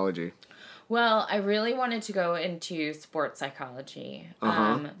psychology? Well, I really wanted to go into sports psychology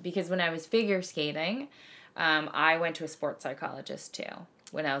because when I was figure skating, I went to a sports psychologist too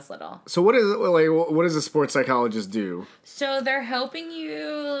when I was little. So what does a sports psychologist do? So they're helping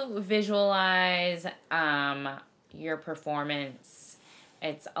you visualize your performance.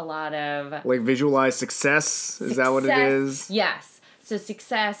 It's a lot of... visualize success? Is that what it is? Yes. So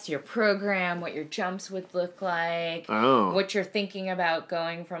success, your program, what your jumps would look like, what you're thinking about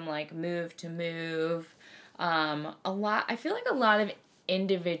going from move to move. I feel like a lot of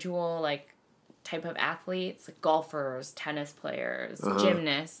individual type of athletes, like golfers, tennis players,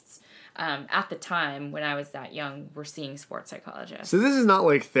 gymnasts, at the time when I was that young, were seeing sports psychologists. So this is not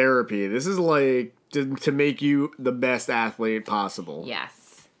like therapy. This is to make you the best athlete possible. Yes.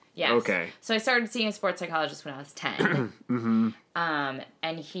 Yes. Okay. So I started seeing a sports psychologist when I was 10. Mm-hmm.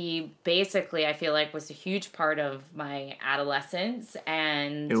 And he basically, I feel like, was a huge part of my adolescence.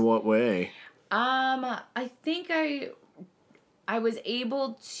 And in what way? I think I was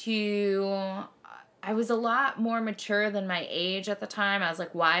able to... I was a lot more mature than my age at the time. I was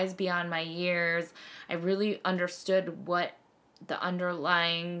wise beyond my years. I really understood what the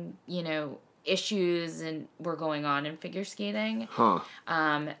underlying, issues were going on in figure skating.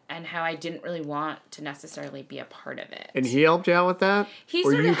 And how I didn't really want to necessarily be a part of it. And he helped you out with that?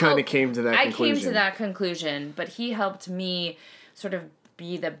 Or you kind of came to that conclusion? I came to that conclusion, but he helped me sort of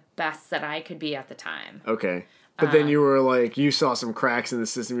be the best that I could be at the time. Okay. But then you were you saw some cracks in the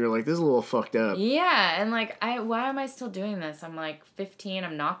system. You were like, this is a little fucked up. Yeah, and why am I still doing this? I'm 15.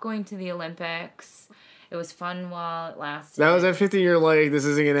 I'm not going to the Olympics. It was fun while it lasted. That was at 15, you're like, this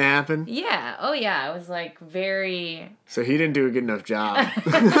isn't going to happen? Yeah. Oh, yeah. I was very... So he didn't do a good enough job.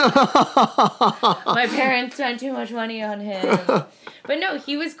 My parents spent too much money on him. But no,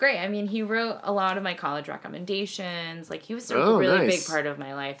 he was great. I mean, he wrote a lot of my college recommendations. He was a really big part of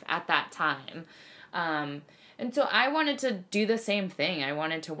my life at that time. And so I wanted to do the same thing. I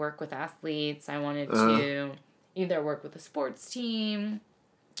wanted to work with athletes. I wanted to either work with a sports team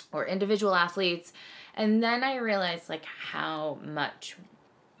or individual athletes. And then I realized, how much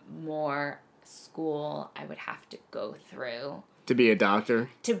more school I would have to go through. To be a doctor?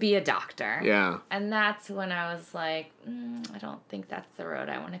 To be a doctor. Yeah. And that's when I was I don't think that's the road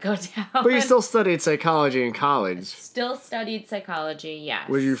I want to go down. But you still studied psychology in college. Still studied psychology, yes.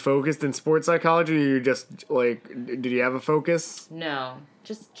 Were you focused in sports psychology, or you just, did you have a focus? No,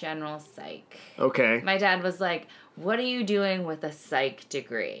 just general psych. Okay. My dad was like, what are you doing with a psych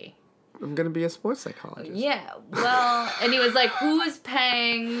degree? I'm going to be a sports psychologist. Yeah, well, and he was like, who is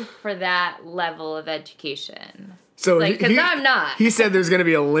paying for that level of education? So because I'm not. He said there's going to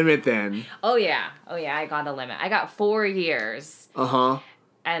be a limit then. Oh, yeah, I got a limit. I got 4 years. Uh-huh.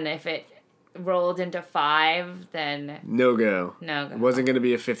 And if it rolled into 5, then... No go. It wasn't going to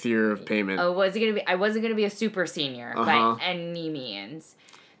be a 5th year of payment. Oh, I wasn't going to be a super senior by any means.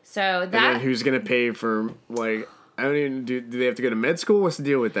 So that... And then who's going to pay for, I don't even do they have to go to med school? What's the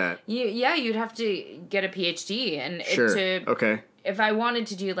deal with that? You'd have to get a PhD and okay. if I wanted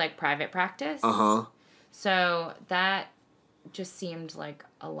to do, like, private practice. Uh-huh. So that just seemed like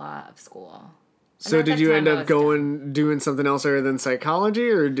a lot of school. So did you end up doing something else other than psychology,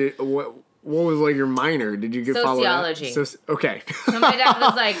 or what was like your minor? Did you follow that? Sociology. Okay. So my dad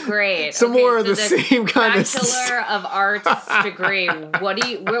was like, "Great, some more of the same kind of Bachelor of Arts degree.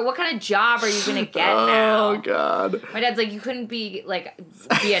 What kind of job are you gonna get now?" Oh God. My dad's like, "You couldn't be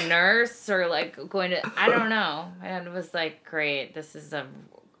a nurse or like going to I don't know." My dad was like, "Great, this is a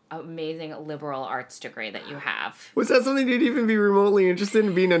amazing liberal arts degree that you have." Was that something you'd even be remotely interested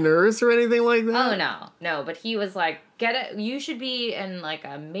in, being a nurse or anything like that? Oh, no. But he was like, you should be in like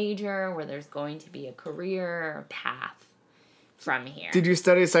a major where there's going to be a career path from here. Did you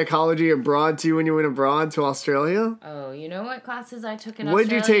study psychology abroad too when you went abroad to Australia? Oh, you know what classes I took in Australia? What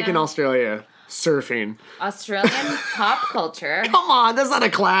did you take in Australia? Surfing. Australian pop culture. Come on, that's not a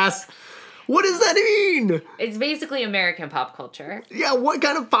class. What does that mean? It's basically American pop culture. Yeah, what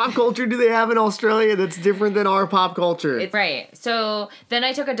kind of pop culture do they have in Australia that's different than our pop culture? Right. So then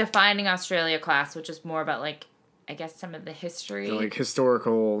I took a Defining Australia class, which is more about, like, I guess some of the history. So, like,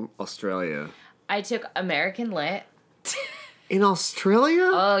 historical Australia. I took American Lit. In Australia?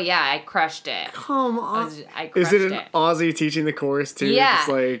 Oh, yeah, I crushed it. Come on. I crushed Is it an Aussie teaching the course, too? Yeah.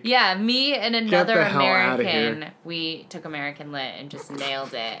 Just yeah, me and another American, we took American Lit and just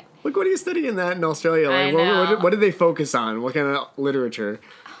nailed it. Look, what are you studying that in Australia? Like, I know. What did they focus on? What kind of literature?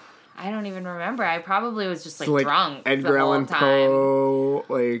 I don't even remember. I probably was just, like drunk Edgar Allan Poe,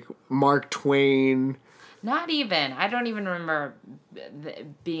 like, Mark Twain. Not even. I don't even remember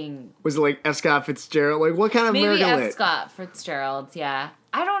being... Was it like F. Scott Fitzgerald? Like, what kind of American lit? Maybe F. Scott Fitzgerald, yeah.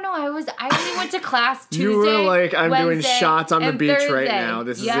 I don't know. I only went to class Tuesday, You were like, I'm Wednesday, doing shots on the beach Thursday. right now.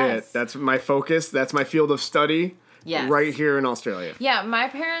 This is it. That's my focus. That's my field of study. Yes. Right here in Australia. Yeah, my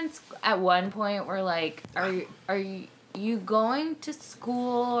parents at one point were like, are you going to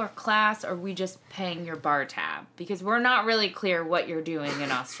school or class, or are we just paying your bar tab? Because we're not really clear what you're doing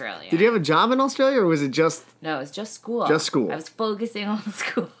in Australia. Did you have a job in Australia, or was it just... No, it was just school. Just school. I was focusing on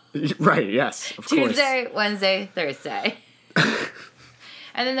school. Right, yes, of course. Tuesday, Wednesday, Thursday.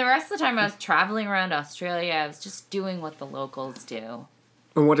 And then the rest of the time I was traveling around Australia. I was just doing what the locals do.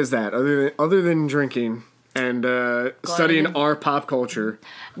 And what is that, other than drinking and studying our pop culture?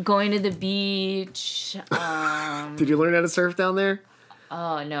 Going to the beach. Did you learn how to surf down there?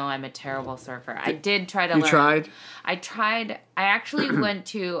 Oh, no, I'm a terrible surfer. I did try to learn. You tried? I tried. I actually went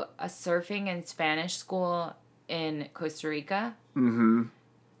to a surfing and Spanish school in Costa Rica. Mm-hmm.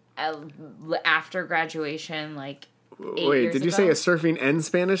 After graduation, like 8 years did you ago. say a surfing and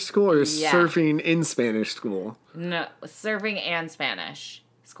Spanish school, or surfing in Spanish school? No, surfing and Spanish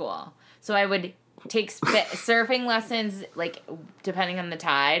school. So I would take surfing lessons, like, depending on the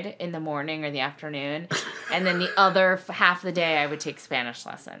tide, in the morning or the afternoon. And then the other half of the day, I would take Spanish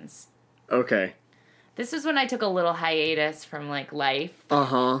lessons. Okay. This is when I took a little hiatus from, like, life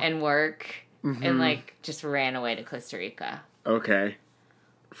and work and, like, just ran away to Costa Rica. Okay.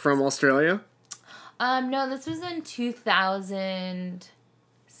 From Australia? No, this was in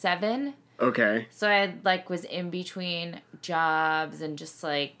 2007. Okay. So I, like, was in between jobs and just,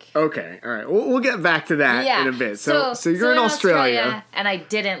 like... Okay, all right. We'll get back to that in a bit. So you're in Australia. And I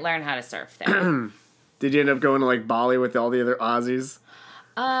didn't learn how to surf there. Did you end up going to, like, Bali with all the other Aussies?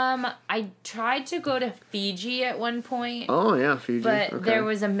 I tried to go to Fiji at one point. Oh, yeah, Fiji. But there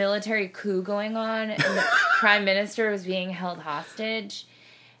was a military coup going on, and the prime minister was being held hostage.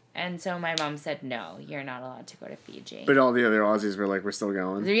 And so my mom said, no, you're not allowed to go to Fiji. But all the other Aussies were like, we're still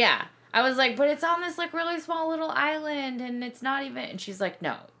going. Yeah. I was like, but it's on this, like, really small little island, and it's not even... And she's like,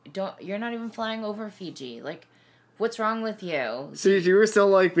 no, you're not even flying over Fiji. Like, what's wrong with you? So you were still,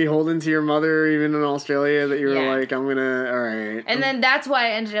 like, beholden to your mother, even in Australia, that you were like, I'm gonna... All right. And then that's why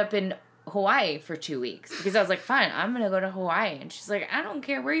I ended up in Hawaii for 2 weeks. Because I was like, fine, I'm gonna go to Hawaii. And she's like, I don't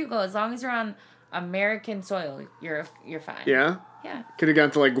care where you go. As long as you're on American soil, you're fine. Yeah? Yeah. Could have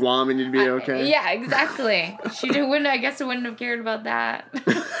gone to, like, Guam and you'd be okay? Yeah, exactly. I guess I wouldn't have cared about that.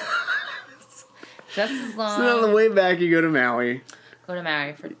 Just as long. So on the way back, you go to Maui. Go to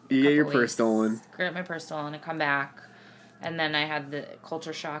Maui for You get your purse stolen. Get my purse stolen and come back. And then I had the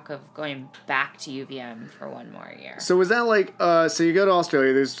culture shock of going back to UVM for one more year. So was that like, so you go to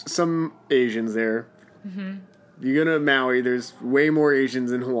Australia, there's some Asians there. Mm-hmm. You go to Maui, there's way more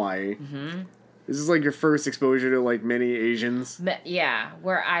Asians in Hawaii. Mm-hmm. This is like your first exposure to like many Asians. Yeah,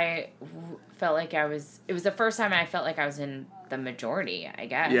 where I felt like it was the first time I felt like I was in the majority, I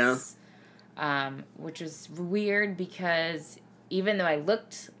guess. Yeah. Which was weird because even though I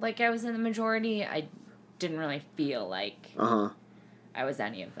looked like I was in the majority, I didn't really feel like I was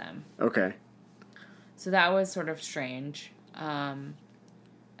any of them. Okay. So that was sort of strange. And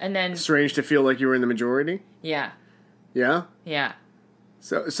then... Strange to feel like you were in the majority? Yeah. Yeah? Yeah.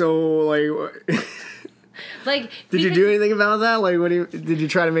 So like... Like, did you do anything about that? Like, did you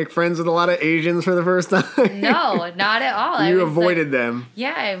try to make friends with a lot of Asians for the first time? No, not at all. You avoided them.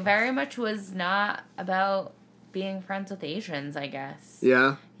 Yeah, I very much was not about being friends with Asians, I guess.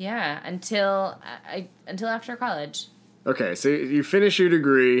 Yeah? Yeah, until after college. Okay, so you finish your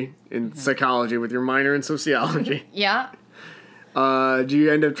degree in psychology with your minor in sociology. Yeah. Do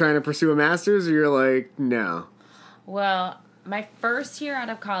you end up trying to pursue a master's, or you're like, no? Well, my first year out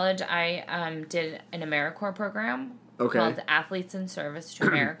of college, I did an AmeriCorps program called Athletes in Service to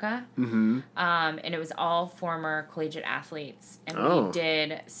America. And it was all former collegiate athletes. And we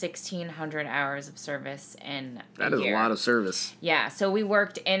did 1,600 hours of service in a year. That is a lot of service. Yeah, so we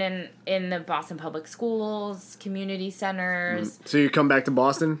worked in the Boston Public Schools, community centers. So you come back to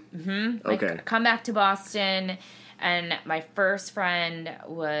Boston? Mm-hmm. Okay. I come back to Boston, and my first friend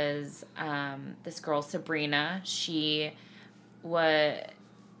was this girl, Sabrina. She was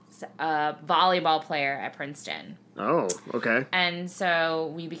a volleyball player at Princeton. Oh, okay. And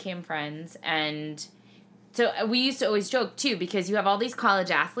so we became friends, and so we used to always joke, too, because you have all these college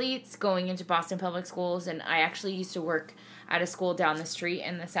athletes going into Boston Public Schools, and I actually used to work at a school down the street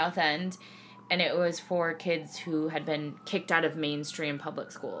in the South End, and it was for kids who had been kicked out of mainstream public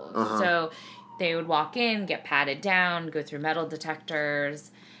schools. So they would walk in, get patted down, go through metal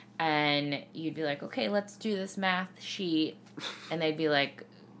detectors, and you'd be like, okay, let's do this math sheet. And they'd be like,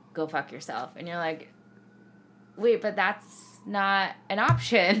 go fuck yourself. And you're like, wait, but that's not an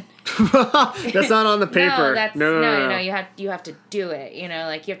option. That's not on the paper. No. You have to do it. You know,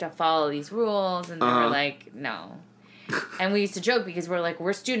 like you have to follow these rules. And they were like, no. And we used to joke because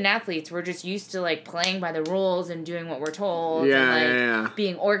we're student athletes. We're just used to like playing by the rules and doing what we're told. And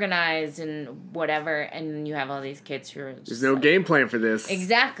being organized and whatever. And you have all these kids who are just there's no game plan for this.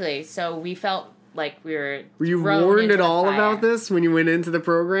 Exactly. So we felt like we were you warned at all about this when you went into the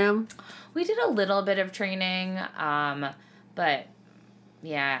program? We did a little bit of training, but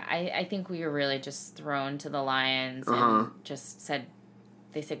yeah, I think we were really just thrown to the lions and just said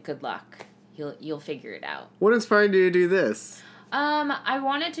good luck. You'll figure it out. What inspired you to do this? I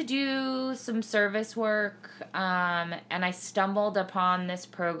wanted to do some service work, and I stumbled upon this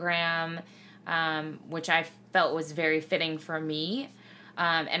program, which I felt was very fitting for me.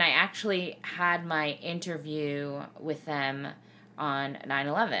 And I actually had my interview with them on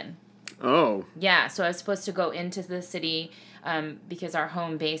 9/11. Oh. Yeah, so I was supposed to go into the city because our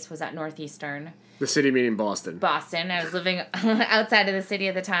home base was at Northeastern. The city meaning Boston. Boston. I was living outside of the city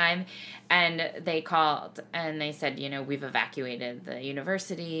at the time, and they called and they said, we've evacuated the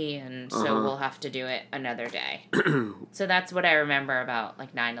university, and so we'll have to do it another day. So that's what I remember about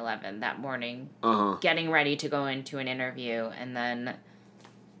 9/11 that morning, getting ready to go into an interview, and then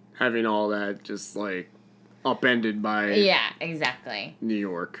having all that just upended by exactly New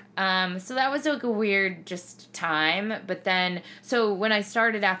York. So that was a weird just time. But then, so when I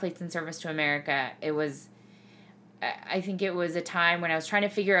started Athletes in Service to America, I think it was a time when I was trying to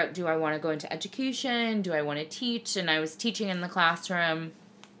figure out, do I want to go into education? Do I want to teach? And I was teaching in the classroom,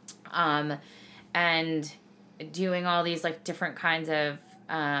 and doing all these different kinds of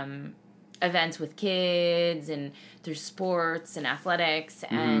events with kids and through sports and athletics,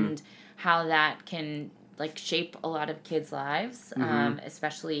 and how that can shape a lot of kids' lives,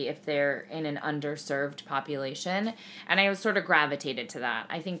 especially if they're in an underserved population. And I was sort of gravitated to that.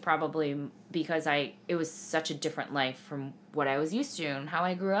 I think probably because it was such a different life from what I was used to and how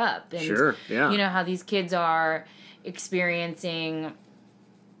I grew up. And, sure, yeah. How these kids are experiencing,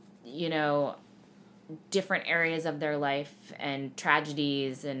 different areas of their life and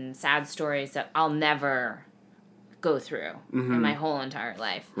tragedies and sad stories that I'll never go through in my whole entire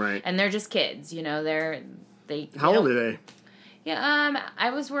life. Right. And they're just kids, How old are they? Yeah, I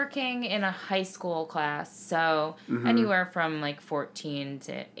was working in a high school class, so anywhere from 14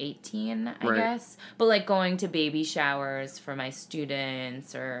 to 18, I guess. But going to baby showers for my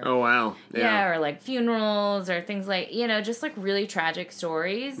students, or oh wow, yeah, or funerals or things just really tragic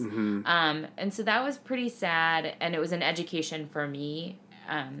stories. And so that was pretty sad, and it was an education for me.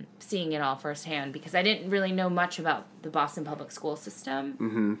 Seeing it all firsthand, because I didn't really know much about the Boston public school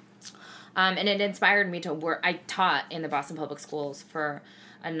system. And it inspired me to work. I taught in the Boston public schools for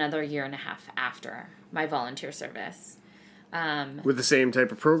another year and a half after my volunteer service. With the same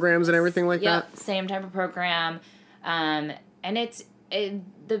type of programs and everything like that? Yep, same type of program. And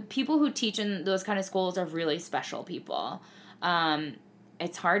the people who teach in those kind of schools are really special people.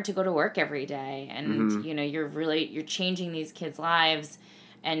 It's hard to go to work every day, and you're changing these kids' lives.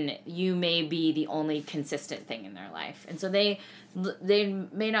 and you may be the only consistent thing in their life. And so they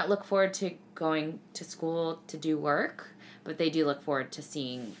may not look forward to going to school to do work, but they do look forward to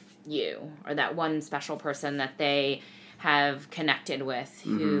seeing you, or that one special person that they have connected with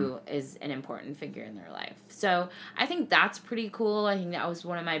who is an important figure in their life. So I think that's pretty cool. I think that was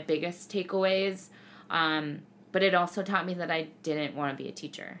one of my biggest takeaways. But it also taught me that I didn't want to be a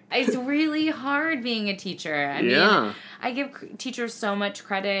teacher. It's really hard being a teacher. I mean, I give teachers so much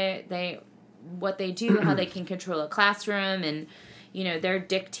credit. What they do, how they can control a classroom, and, you know, they're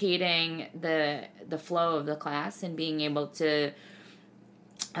dictating the flow of the class and being able to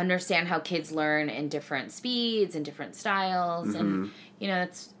understand how kids learn in different speeds and different styles. And, you know,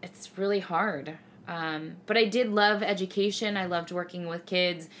 it's really hard. But I did love education. I loved working with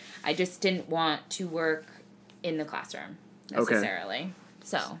kids. I just didn't want to work in the classroom necessarily.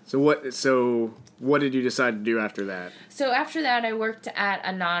 Okay. So what did you decide to do after that? So after that, I worked at a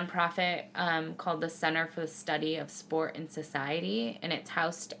nonprofit called the Center for the Study of Sport and Society, and it's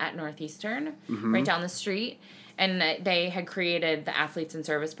housed at Northeastern, right down the street. And they had created the Athletes in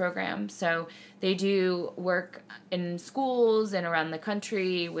Service program. So they do work in schools and around the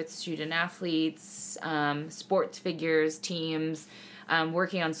country with student athletes, sports figures, teams,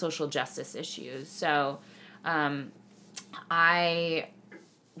 working on social justice issues. So I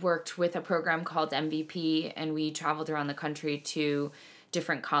worked with a program called MVP, and we traveled around the country to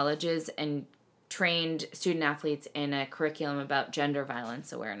different colleges and trained student athletes in a curriculum about gender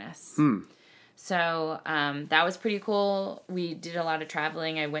violence awareness. So that was pretty cool. We did a lot of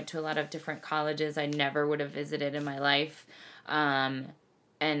traveling. I went to a lot of different colleges I never would have visited in my life,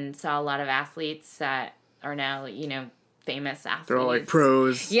 and saw a lot of athletes that are now, you know, famous athletes. They're all like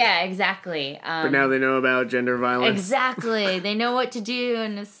pros. Yeah, exactly. But now they know about gender violence. Exactly. They know what to do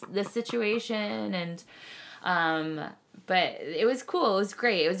in this situation. And but it was cool. It was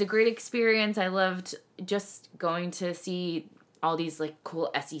great. It was a great experience. I loved just going to see all these like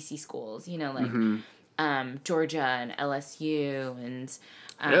cool SEC schools, you know, like Georgia and LSU and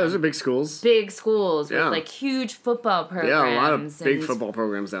those are big schools. Big schools with like huge football programs. Yeah, a lot of big football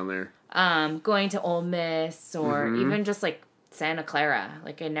programs down there. Going to Ole Miss or even just like Santa Clara.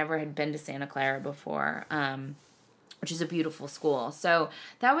 Like I never had been to Santa Clara before, which is a beautiful school. So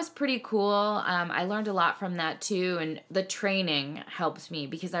that was pretty cool. I learned a lot from that too. And the training helped me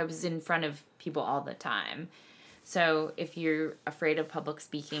because I was in front of people all the time. So if you're afraid of public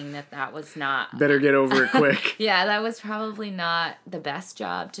speaking, that was not... Better get over it quick. Yeah, that was probably not the best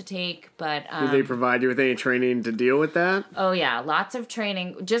job to take, but... Did they provide you with any training to deal with that? Oh, yeah, lots of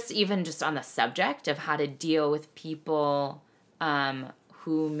training, just on the subject of how to deal with people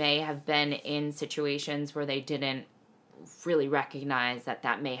who may have been in situations where they didn't really recognize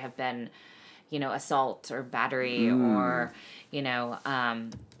that may have been, you know, assault or battery or, you know...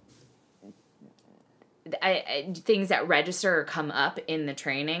 things that register or come up in the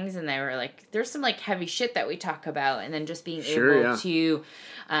trainings, and they were like, there's some like heavy shit that we talk about, and then just being able to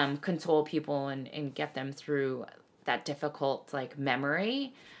console people and get them through that difficult like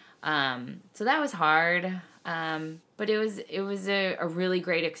memory. So that was hard, but it was a really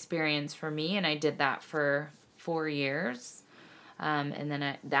great experience for me, and I did that for 4 years, and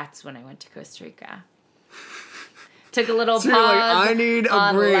then that's when I went to Costa Rica. Took a little pause. You're like, I need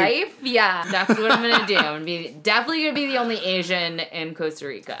a break. Life. Yeah, that's what I'm gonna do. I'm definitely gonna be the only Asian in Costa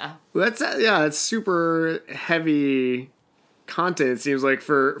Rica. Well, that's super heavy content. It seems like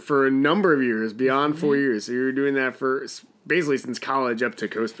for a number of years, beyond 4 years. So you were doing that for basically since college up to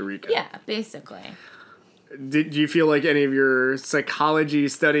Costa Rica. Yeah, basically. Did you feel like any of your psychology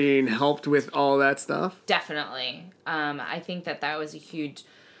studying helped with all that stuff? Definitely. I think that was a huge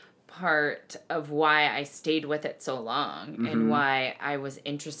part of why I stayed with it so long and why I was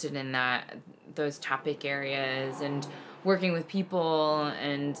interested in those topic areas and working with people.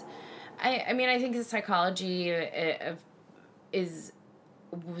 And I mean, I think the psychology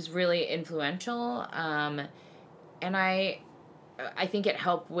was really influential. And I think it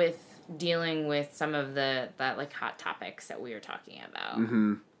helped with dealing with some of that like hot topics that we were talking about.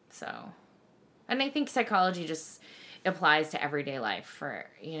 So, and I think psychology just applies to everyday life for,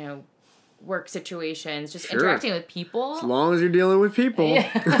 you know, work situations, just interacting with people. As long as you're dealing with people.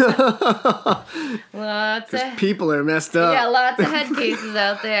 Yeah. Because people are messed up. Yeah, lots of head cases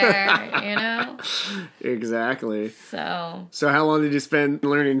out there, you know? Exactly. So how long did you spend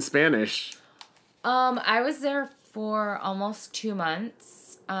learning Spanish? I was there for almost 2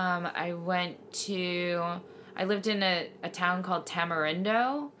 months. I lived in a town called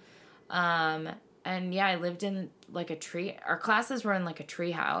Tamarindo. And yeah, I lived in like a tree. Our classes were in like a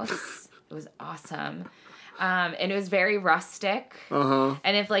tree house. It was awesome. And it was very rustic. Uh-huh.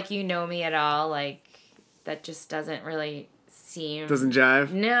 And if, like, you know me at all, like, that just doesn't really seem... Doesn't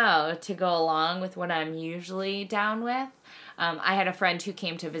jive? No, to go along with what I'm usually down with. I had a friend who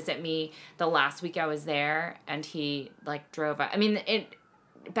came to visit me the last week I was there, and he, like, drove... I mean,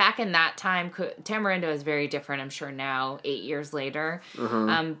 back in that time, Tamarindo is very different, I'm sure now, 8 years later.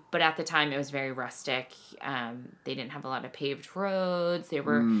 Uh-huh. But at the time, it was very rustic. They didn't have a lot of paved roads. They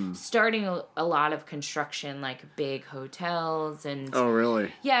were starting a lot of construction, like big hotels. And oh,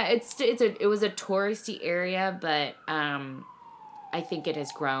 really? Yeah, it was a touristy area, but I think it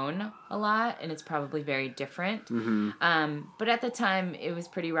has grown a lot, and it's probably very different. Mm-hmm. But at the time, it was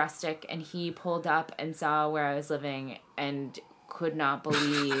pretty rustic, and he pulled up and saw where I was living, and could not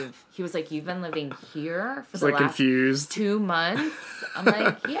believe. He was like, "You've been living here for the last confused. 2 months?" I'm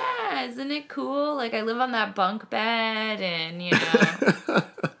like, "Yeah, isn't it cool? Like, I live on that bunk bed, and you know."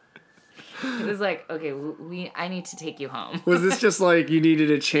 It was like, "Okay, I need to take you home." Was this just like you needed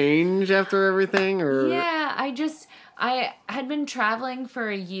a change after everything, or? Yeah, I had been traveling for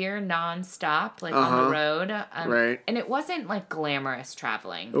a year nonstop, like on the road. Right. And it wasn't like glamorous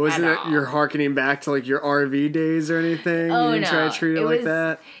traveling. Wasn't it you're harkening back to like your RV days or anything? Oh, you didn't try to treat it like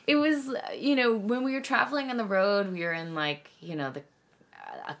that? It was, you know, when we were traveling on the road, we were in like, you know,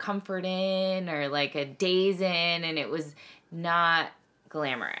 a Comfort Inn or like a Days Inn, and it was not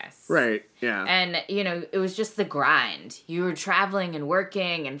glamorous. Right, yeah. And, you know, it was just the grind. You were traveling and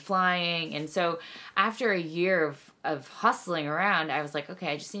working and flying. And so after a year of hustling around, I was like, okay,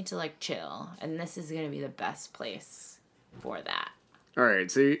 I just need to, like, chill. And this is going to be the best place for that. All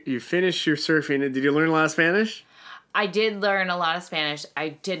right, so you finished your surfing. Did you learn a lot of Spanish? I did learn a lot of Spanish. I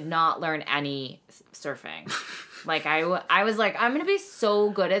did not learn any surfing. Like, I was like, I'm going to be so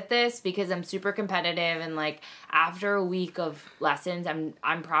good at this because I'm super competitive, and, like, after a week of lessons,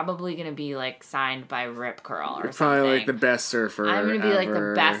 I'm probably going to be, like, signed by Rip Curl or You're something. probably, like, the best surfer I'm going to be, ever. like,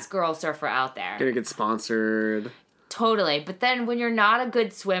 the best girl surfer out there. Gonna get sponsored. Totally. But then when you're not a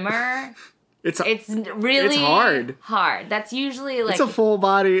good swimmer... It's really hard. That's usually like... It's a full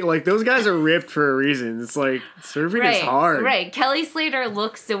body... Like, those guys are ripped for a reason. It's like, surfing is hard. Right. Kelly Slater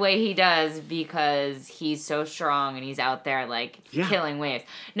looks the way he does because he's so strong and he's out there, like, killing waves.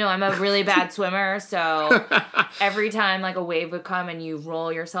 No, I'm a really bad swimmer, so every time, like, a wave would come and you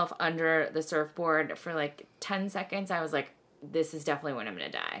roll yourself under the surfboard for, like, 10 seconds, I was like, this is definitely when I'm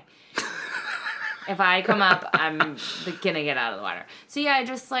going to die. If I come up, I'm gonna get out of the water. So yeah, I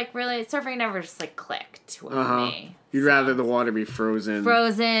just like really surfing never just like clicked with me. You'd rather the water be frozen.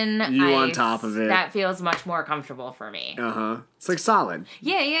 Frozen. You ice, on top of it. That feels much more comfortable for me. It's like solid.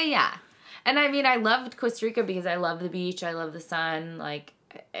 Yeah. And I mean, I loved Costa Rica because I love the beach. I love the sun. Like,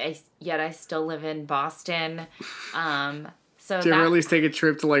 yet I still live in Boston. So did you ever at least take a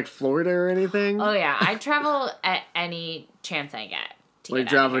trip to like Florida or anything? Oh yeah, I travel at any chance I get. Like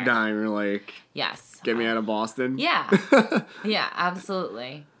drop a dime, you're like, yes, get me out of Boston. Yeah, yeah,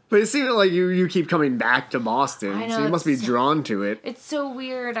 absolutely. But it seems like you keep coming back to Boston, I know, so you must be drawn to it. It's so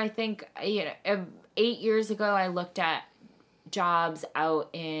weird. I think 8 years ago I looked at jobs out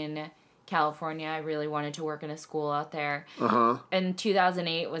in California. I really wanted to work in a school out there. And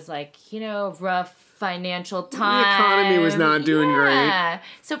 2008 was like, rough financial time. The economy was not doing great.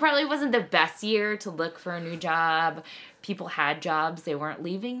 So probably wasn't the best year to look for a new job. People had jobs, they weren't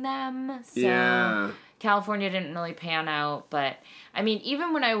leaving them. So California didn't really pan out. But I mean,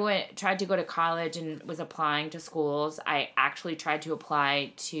 even when I tried to go to college and was applying to schools, I actually tried to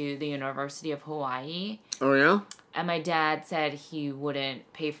apply to the University of Hawaii. Oh yeah? And my dad said he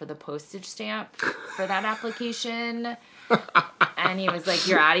wouldn't pay for the postage stamp for that application. And he was like,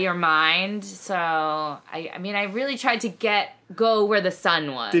 you're out of your mind. So, I mean, I really tried to go where the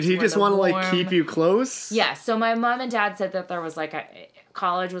sun was. Did he just want to, like, keep you close? Yeah. So my mom and dad said that there was, like,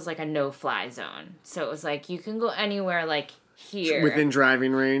 college was, like, a no-fly zone. So it was, like, you can go anywhere, like, here. Within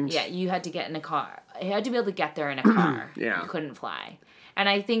driving range? Yeah. You had to get in a car. You had to be able to get there in a car. Yeah. You couldn't fly. And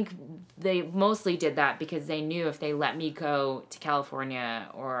I think they mostly did that because they knew if they let me go to California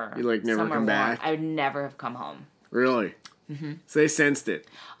or you like never come back. I would never have come home. Really? So they sensed it.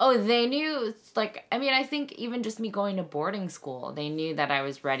 Oh, they knew. Like, I mean, I think even just me going to boarding school, they knew that I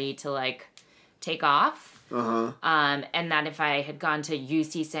was ready to like take off. And that if I had gone to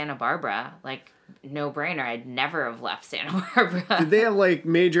UC Santa Barbara, like, no brainer, I'd never have left Santa Barbara. Did they have like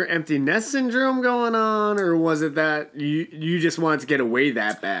major empty nest syndrome going on, or was it that you just wanted to get away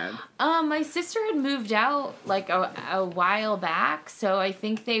that bad? My sister had moved out like a while back, so I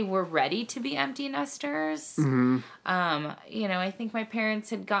think they were ready to be empty nesters. I think my parents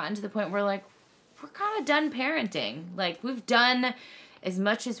had gotten to the point where like we're kind of done parenting. Like we've done as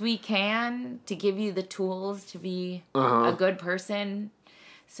much as we can to give you the tools to be a good person.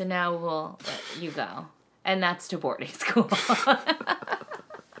 So now we'll let you go. And that's to boarding school.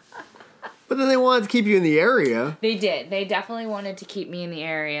 But then they wanted to keep you in the area. They did. They definitely wanted to keep me in the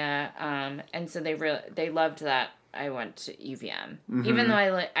area. And so they loved that I went to UVM. Mm-hmm. Even though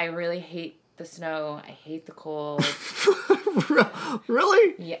I really hate the snow. I hate the cold.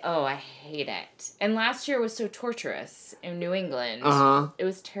 Really? Yeah. Oh, I hate it. And last year was so torturous in New England. It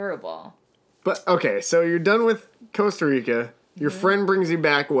was terrible. But, okay, so you're done with Costa Rica. Your friend brings you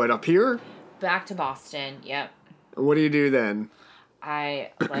back, what, up here? Back to Boston, yep. And what do you do then? I,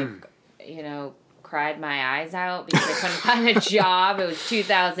 cried my eyes out because I couldn't find a job. It was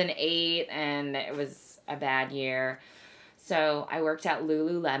 2008, and it was a bad year. So I worked at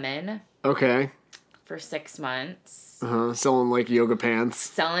Lululemon. Okay. For 6 months. Selling, yoga pants.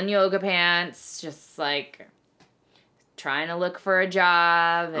 Selling yoga pants, just, trying to look for a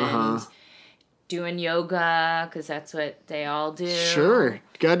job and doing yoga, because that's what they all do. Sure. You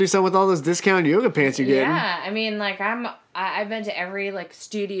gotta do something with all those discounted yoga pants you're getting. Yeah, I mean, I've been to every,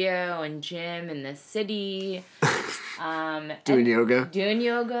 studio and gym in the city. Doing yoga? Doing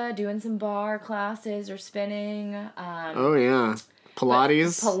yoga, doing some bar classes or spinning. Oh, yeah.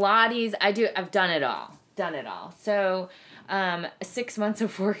 Pilates? Pilates. I've done it all. So, 6 months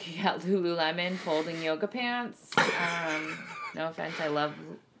of working at Lululemon, folding yoga pants. No offense, I love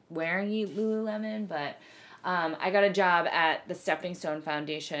wearing Lululemon, but I got a job at the Stepping Stone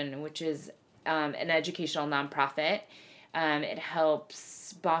Foundation, which is an educational nonprofit. It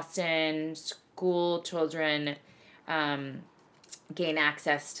helps Boston school children gain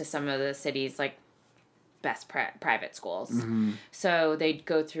access to some of the city's best private schools. Mm-hmm. So they'd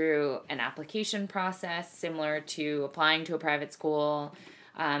go through an application process similar to applying to a private school,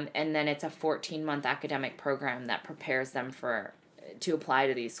 and then it's a 14-month academic program that prepares them to apply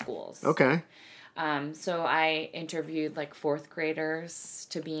to these schools. Okay. So I interviewed 4th graders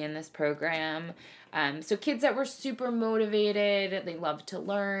to be in this program. So kids that were super motivated, they loved to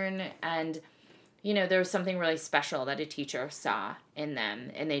learn, and there was something really special that a teacher saw in them,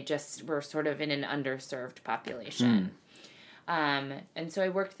 and they just were sort of in an underserved population. And so I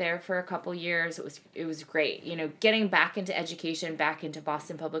worked there for a couple years. It was great, getting back into education, back into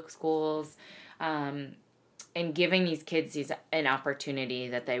Boston Public Schools, and giving these kids an opportunity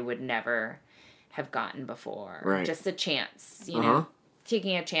that they would never have gotten before. Right. Just a chance,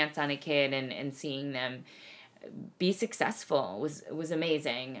 taking a chance on a kid and seeing them be successful was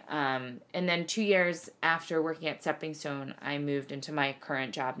amazing. And then 2 years after working at Stepping Stone, I moved into my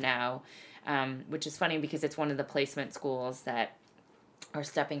current job now, which is funny because it's one of the placement schools that the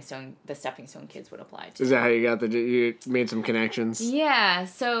Stepping Stone kids would apply to. Is that how you made some connections? Yeah,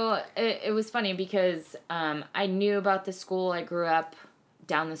 so it was funny because I knew about the school. I grew up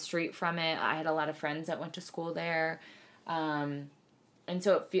down the street from it. I had a lot of friends that went to school there. And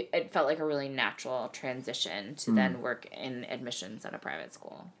so it felt like a really natural transition to then work in admissions at a private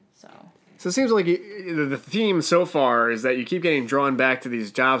school. So it seems like the theme so far is that you keep getting drawn back to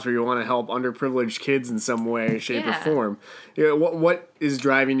these jobs where you want to help underprivileged kids in some way, shape, or form. What is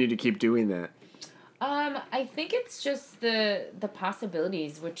driving you to keep doing that? I think it's just the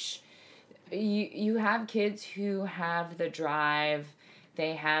possibilities, which you have kids who have the drive.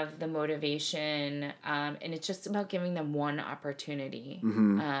 They have the motivation, and it's just about giving them one opportunity.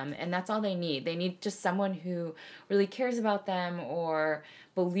 Mm-hmm. And that's all they need. They need just someone who really cares about them or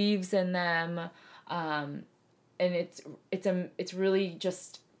believes in them. And it's really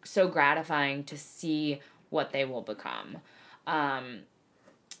just so gratifying to see what they will become. And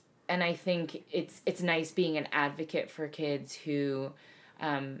I think it's nice being an advocate for kids who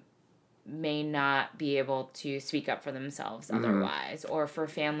may not be able to speak up for themselves otherwise, or for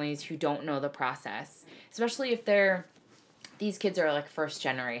families who don't know the process, especially if these kids are first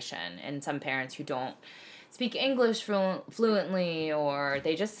generation, and some parents who don't speak English fluently, or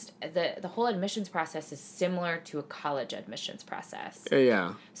they just the whole admissions process is similar to a college admissions process.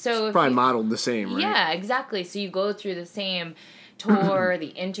 Yeah. So it's probably modeled the same, right? Yeah, exactly. So you go through the same tour, the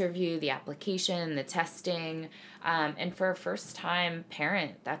interview, the application, the testing, and for a first-time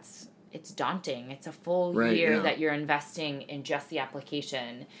parent, it's daunting. It's a full year that you're investing in just the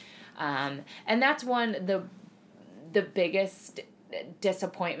application. And that's the biggest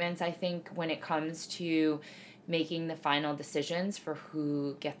disappointments, I think, when it comes to making the final decisions for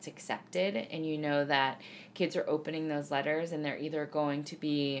who gets accepted. And that kids are opening those letters and they're either going to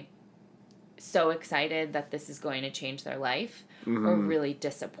be so excited that this is going to change their life, or really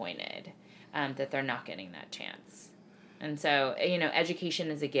disappointed that they're not getting that chance. And so,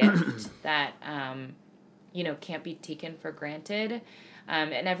 education is a gift that, can't be taken for granted.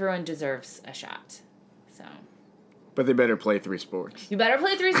 And everyone deserves a shot. So. But they better play 3 sports. You better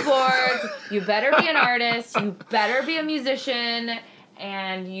play 3 sports. You better be an artist. You better be a musician.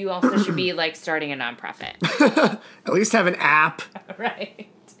 And you also should be, like, starting a nonprofit. At least have an app. Right.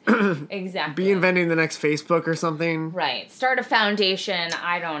 Exactly. Be inventing the next Facebook or something. Right. Start a foundation.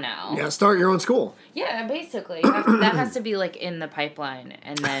 I don't know. Yeah, start your own school. Yeah, basically. That has to be, like, in the pipeline.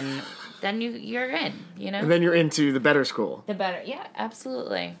 And then you're in, you know? And then you're into the better school. Yeah,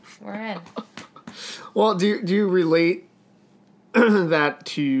 absolutely. We're in. Well, do you relate that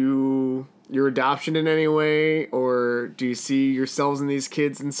to your adoption in any way, or do you see yourselves in these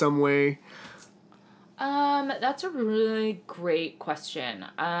kids in some way? That's a really great question.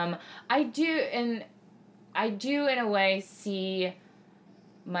 I do in a way see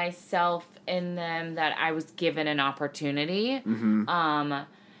myself in them, that I was given an opportunity. Mm-hmm.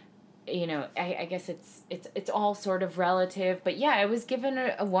 You know, I guess it's all sort of relative, but yeah, I was given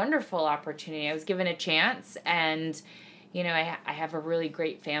a wonderful opportunity. I was given a chance, and you know, I have a really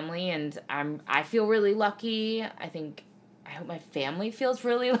great family, and I feel really lucky. I hope my family feels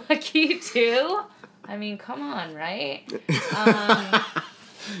really lucky too. I mean, come on, right?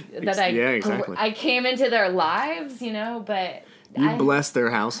 Exactly. I came into their lives, you know, but you blessed their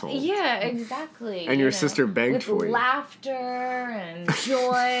household. Yeah, exactly. And your sister begged for you. With laughter and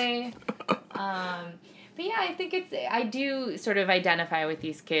joy. But yeah, I do sort of identify with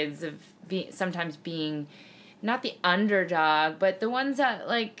these kids of sometimes being not the underdog, but the ones that,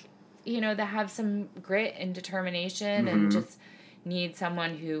 like, you know, that have some grit and determination, mm-hmm. and just need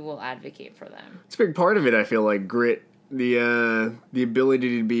someone who will advocate for them. It's a big part of it, I feel like, grit. The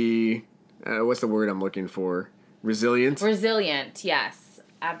ability to be, what's the word I'm looking for? Resilient? Resilient, yes.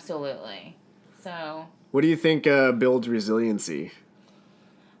 Absolutely. So. What do you think builds resiliency?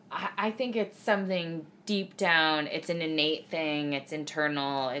 I think it's something deep down. It's an innate thing. It's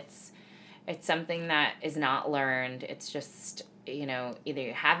internal. It's something that is not learned. It's just, you know, either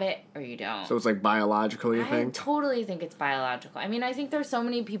you have it or you don't. So it's like biological, you think? I totally think it's biological. I mean, I think there's so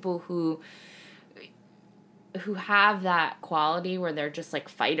many people who have that quality where they're just like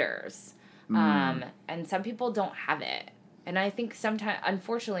fighters. And some people don't have it. And I think sometimes,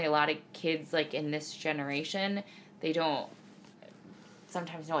 unfortunately, a lot of kids, like, in this generation, they don't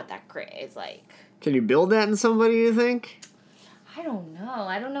sometimes know what that grit is like. Can you build that in somebody, you think? I don't know.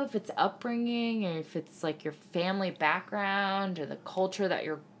 I don't know if it's upbringing, or if it's, like, your family background, or the culture that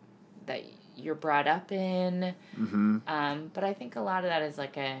you're brought up in. Mm-hmm. But I think a lot of that is,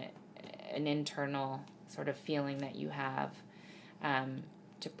 like, an internal sort of feeling that you have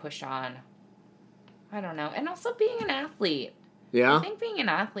to push on. I don't know. And also being an athlete. Yeah? I think being an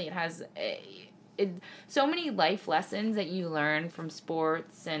athlete has so many life lessons that you learn from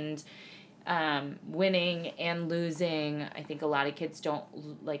sports, and winning and losing. I think a lot of kids don't,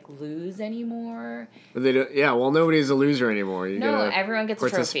 like, lose anymore. They don't, yeah, well, nobody's a loser anymore. Everyone gets a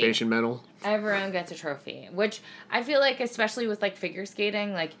trophy. Participation medal. Everyone gets a trophy, which I feel like, especially with, like, figure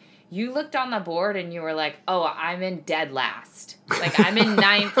skating, like, you looked on the board and you were like, oh, I'm in dead last. Like, I'm in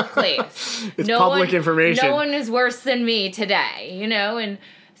 9th place. It's public information. No one is worse than me today, you know? And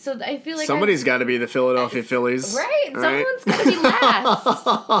so I feel like somebody's got to be the Philadelphia Phillies. Right. Someone's got to be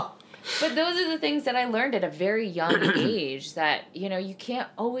last. But those are the things that I learned at a very young age, that, you know, you can't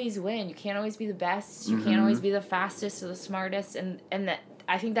always win. You can't always be the best. You can't always be the fastest or the smartest. And that,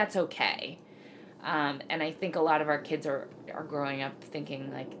 I think that's okay. And I think a lot of our kids are growing up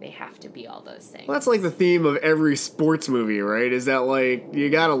thinking, like, they have to be all those things. Well, that's like the theme of every sports movie, right? Is that, like, you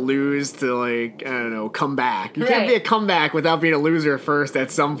gotta lose to, like, I don't know, come back. You can't be a comeback without being a loser first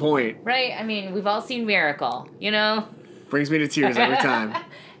at some point. Right. I mean, we've all seen Miracle, you know? Brings me to tears every time.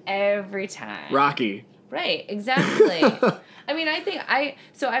 Every time. Rocky. Right. Exactly. I mean,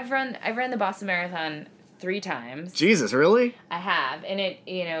 I've run the Boston Marathon 3 times. Jesus, really? I have. And it's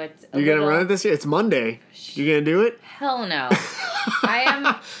you gonna run it this year? It's Monday. You gonna do it? Hell no. I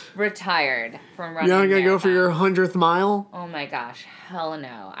am retired from running. You're not gonna go for your 100th mile? Oh my gosh, hell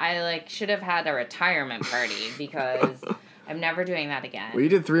no. I, like, should have had a retirement party, because I'm never doing that again. Well, you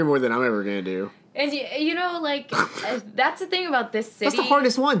did 3 more than I'm ever gonna do. And, you know, like, that's the thing about this city. That's the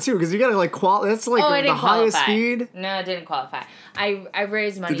hardest one, too, because you gotta, like, that's, like, the highest speed. No, I didn't qualify. I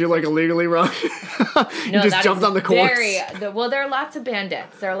raised money. Did you, like, illegally run? You just jumped on the course? Well, there are lots of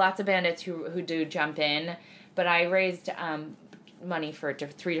bandits. There are lots of bandits who do jump in. But I raised money for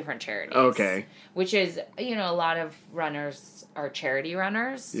 3 different charities. Okay. Which is, you know, a lot of runners are charity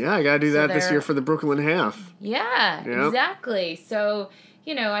runners. Yeah, I gotta do that this year for the Brooklyn Half. Yeah, yep. Exactly. So,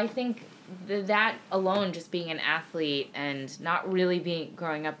 you know, I think that alone, just being an athlete and not really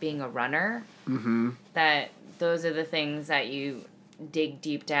growing up being a runner, that those are the things that you dig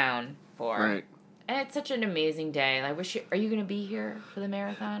deep down for. Right. And it's such an amazing day. I wish are you going to be here for the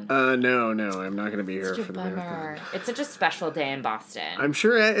marathon? No, I'm not going to be here for the marathon. It's such a special day in Boston. I'm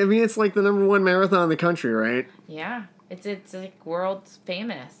sure. I mean, it's like the #1 marathon in the country, right? Yeah, it's like world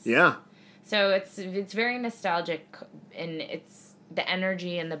famous. Yeah. So it's very nostalgic, and it's the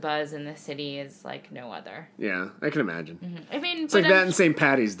energy and the buzz in the city is like no other. Yeah, I can imagine. Mm-hmm. I mean, it's like that in St.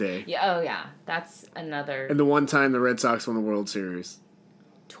 Patty's Day. Yeah. Oh yeah, that's another. And the one time the Red Sox won the World Series.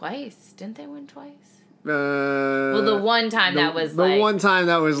 Twice, didn't they win twice? Well, the one time that was the one time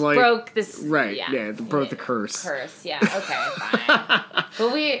that was like broke this right. Yeah, broke the curse. Yeah. Okay. Fine.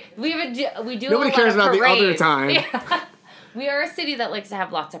 But we do. Nobody cares about the other time. Yeah. We are a city that likes to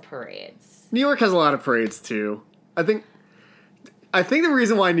have lots of parades. New York has a lot of parades too. I think the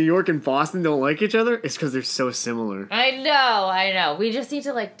reason why New York and Boston don't like each other is because they're so similar. I know. We just need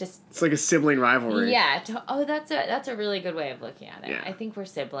to It's like a sibling rivalry. Yeah. That's a really good way of looking at it. Yeah. I think we're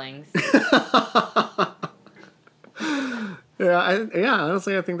siblings.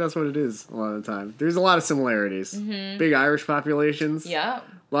 Honestly, I think that's what it is a lot of the time. There's a lot of similarities. Mm-hmm. Big Irish populations. Yeah.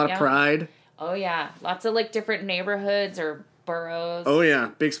 A lot of pride. Oh, yeah. Lots of, like, different neighborhoods or boroughs. Oh, yeah.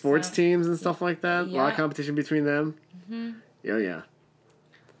 Big sports teams and stuff like that. Yeah. A lot of competition between them. Mm-hmm. Oh, yeah.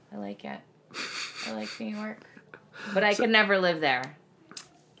 I like it. I like New York. But I could never live there.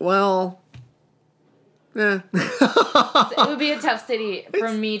 Well, it would be a tough city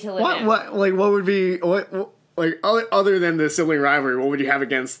for me to live in. What would be... Like, other than the sibling rivalry, what would you have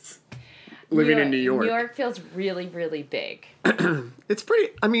against living in New York? New York feels really, really big. It's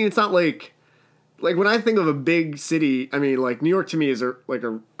pretty... I mean, it's not like... Like, when I think of a big city, I mean, like, New York to me is a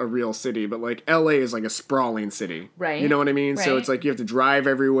real city, but, like, L.A. is, like, a sprawling city. Right. You know what I mean? Right. So it's, like, you have to drive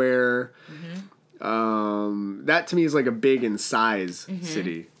everywhere. Mm-hmm. That, to me, is, like, a big in size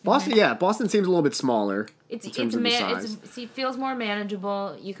city. Boston, yeah, Boston seems a little bit smaller. It feels more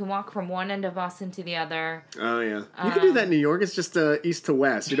manageable. You can walk from one end of Boston to the other. Oh, yeah. You can do that in New York. It's just east to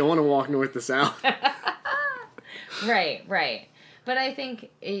west. You don't want to walk north to south. Right. But I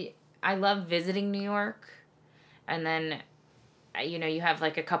think... I love visiting New York, and then, you have,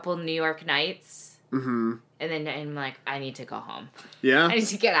 like, a couple New York nights, and then I'm like, I need to go home. Yeah? I need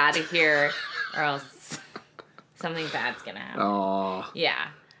to get out of here, or else something bad's gonna happen. Oh. Yeah.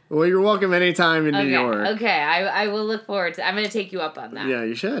 Well, you're welcome anytime in New York. Okay, I will look forward to I'm going to take you up on that. Yeah,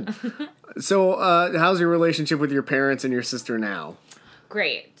 you should. So, how's your relationship with your parents and your sister now?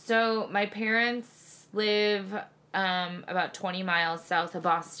 Great. So, my parents live... about 20 miles south of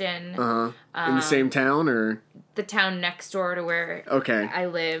Boston. In the same town, or? The town next door to where I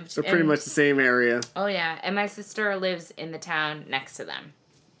lived. So pretty much the same area. Oh, yeah. And my sister lives in the town next to them.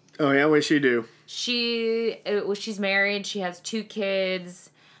 Oh, yeah? What does she do? She's married. She has 2 kids.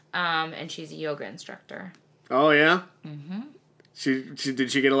 And she's a yoga instructor. Oh, yeah? Mm-hmm.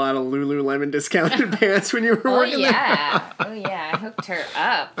 Did she get a lot of Lululemon discounted pants when you were working there? Oh, yeah. I hooked her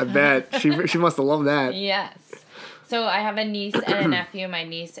up. I bet. She must have loved that. Yes. So I have a niece and a nephew. My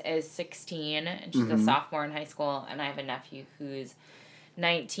niece is 16, and she's a sophomore in high school. And I have a nephew who's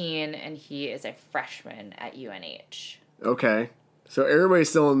 19, and he is a freshman at UNH. Okay. So everybody's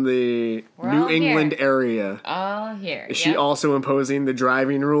still in the New England area. All here. Is she also imposing the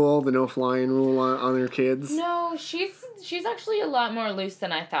driving rule, the no flying rule on her kids? No, she's actually a lot more loose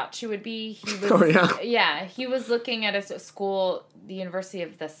than I thought she would be. Yeah, he was looking at a school, the University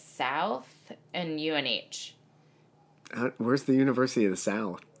of the South, and UNH. Where's the University of the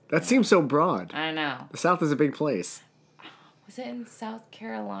South? That seems so broad. I know. The South is a big place. Was it in South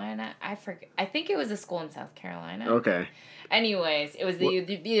Carolina? I forget. I think it was a school in South Carolina. Okay. Anyways, it was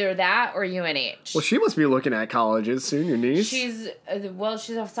either that or UNH. Well, she must be looking at colleges soon, your niece. She's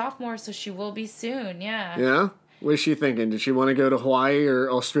a sophomore, so she will be soon, yeah. Yeah? What is she thinking? Does she want to go to Hawaii or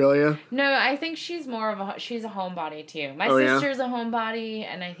Australia? No, I think she's more of she's a homebody too. My sister's a homebody,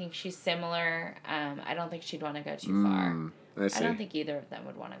 and I think she's similar. I don't think she'd want to go too far. I see. I don't think either of them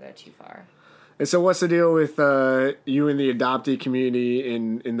would want to go too far. And so what's the deal with you and the adoptee community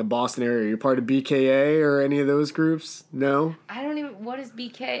in the Boston area? Are you part of BKA or any of those groups? No? I don't even... What is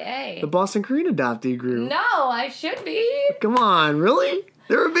BKA? The Boston Korean Adoptee Group. No, I should be. Come on, really?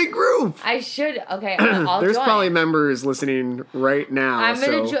 They're a big group. I should. Okay, I'll There's join. probably members listening right now. I'm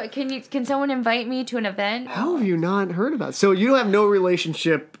going to join. Can someone invite me to an event? How have you not heard about it? So you don't have no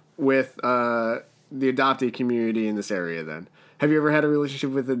relationship with the adoptee community in this area then? Have you ever had a relationship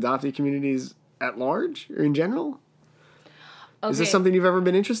with adoptee communities at large or in general? Okay. Is this something you've ever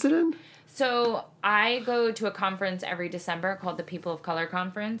been interested in? So I go to a conference every December called the People of Color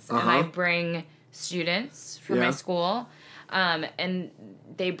Conference, and I bring students from my school. And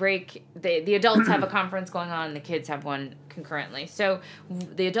the adults have a conference going on and the kids have one concurrently. So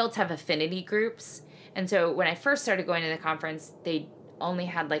the adults have affinity groups. And so when I first started going to the conference, they only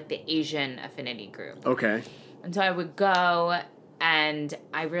had like the Asian affinity group. Okay. And so I would go, and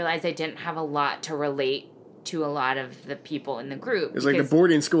I realized I didn't have a lot to relate to a lot of the people in the group. It was like the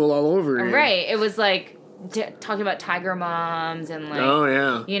boarding school all over again. Right. It was like talking about tiger moms and like, oh,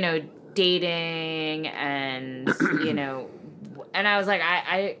 yeah. you know, dating and, you know, and I was like,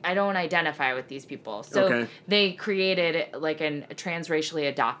 I don't identify with these people. So they created like a transracially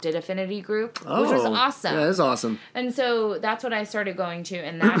adopted affinity group, which was awesome. Yeah, that's awesome. And so that's what I started going to,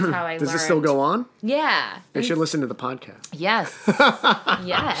 and that's how I learned. Does it still go on? Yeah. They should listen to the podcast. Yes.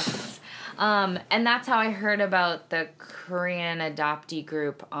 Yes. And that's how I heard about the Korean adoptee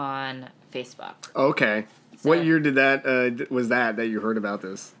group on Facebook. Okay. So, what year did that was that you heard about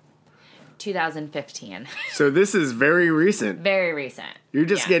this? 2015. So this is very recent. Very recent. You're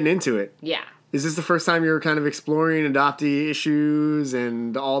just getting into it. Yeah. Is this the first time you're kind of exploring adoptee issues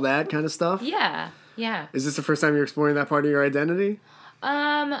and all that kind of stuff? Yeah. Yeah. Is this the first time you're exploring that part of your identity?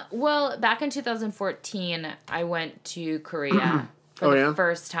 Well, back in 2014, I went to Korea for the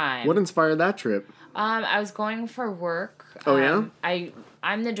first time. What inspired that trip? I was going for work.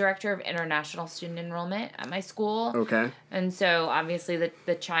 I'm the director of international student enrollment at my school. Okay. And so obviously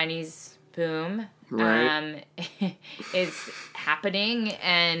the Chinese boom is happening,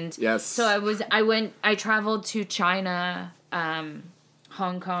 and so I traveled to China,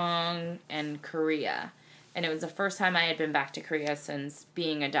 Hong Kong, and Korea. And it was the first time I had been back to Korea since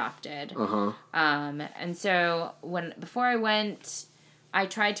being adopted. And so before I went, I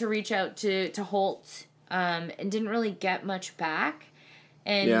tried to reach out to Holt, and didn't really get much back.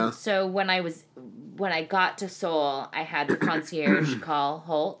 And so when I got to Seoul, I had the concierge call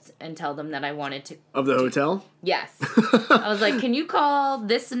Holt and tell them that I wanted to... Of the hotel? Yes. I was like, can you call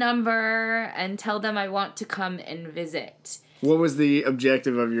this number and tell them I want to come and visit? What was the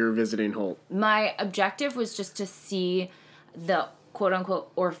objective of your visiting Holt? My objective was just to see the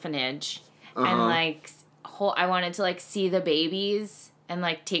quote-unquote orphanage. And, like, I wanted to, like, see the babies and,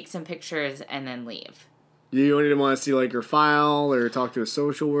 like, take some pictures and then leave. You didn't want to see, like, your file or talk to a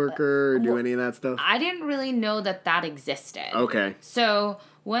social worker or do any of that stuff? I didn't really know that existed. Okay. So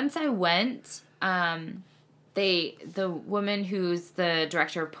once I went, the woman who's the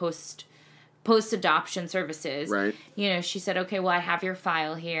director of post-adoption services, right? You know, she said, okay, well, I have your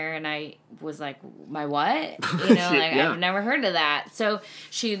file here. And I was like, my what? You know, like, I've never heard of that. So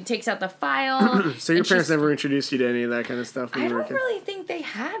she takes out the file. So your parents never introduced you to any of that kind of stuff? I don't really think they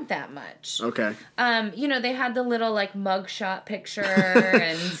had that much. Okay. You know, they had the little, like, mugshot picture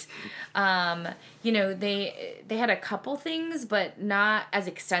and, you know, they had a couple things, but not as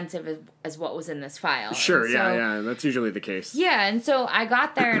extensive as what was in this file. Sure, yeah. That's usually the case. Yeah, and so I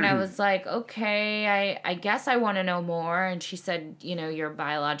got there and I was like, okay, I guess I want to know more. And she said, you know, your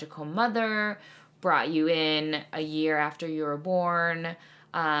biological mother brought you in a year after you were born,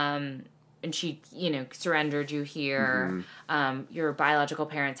 and she, you know, surrendered you here. Your biological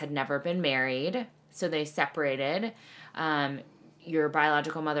parents had never been married, so they separated. Your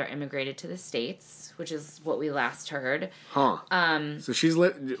biological mother immigrated to the States, which is what we last heard. Huh. So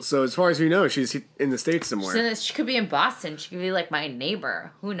so as far as we know, she's in the States somewhere. So she could be in Boston. She could be like my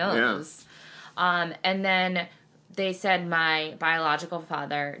neighbor. Who knows? Yeah. And then they said my biological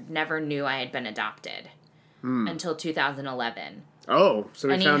father never knew I had been adopted until 2011. Oh, so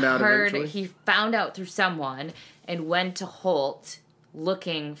he found out eventually? He found out through someone and went to Holt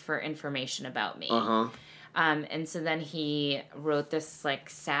looking for information about me. And so then he wrote this, like,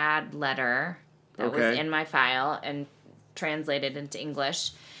 sad letter that was in my file and translated into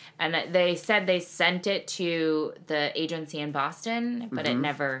English. And they said they sent it to the agency in Boston, but it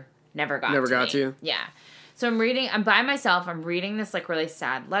never got to you? Yeah. So I'm by myself. I'm reading this, like, really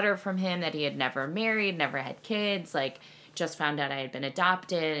sad letter from him that he had never married, never had kids, like, just found out I had been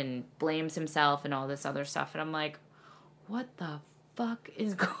adopted and blames himself and all this other stuff. And I'm like, what the fuck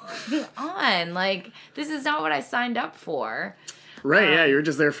is going on? Like, this is not what I signed up for. Right, yeah, you were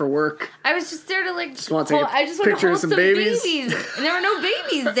just there for work. I was just there to, like, I just want to hold some babies. And there were no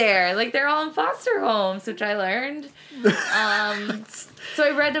babies there. Like, they're all in foster homes, which I learned. So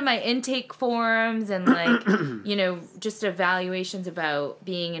I read my intake forms and, like, you know, just evaluations about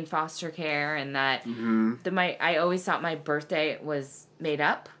being in foster care, and that I always thought my birthday was made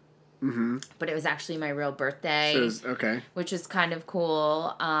up. But it was actually my real birthday. Which is kind of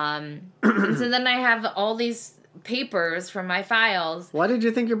cool. And so then I have all these papers from my files. Why did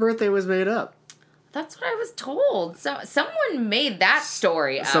you think your birthday was made up? That's what I was told. So someone made that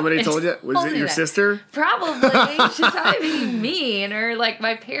story up. Somebody told you? Was it your sister? Probably. She's probably being mean, or like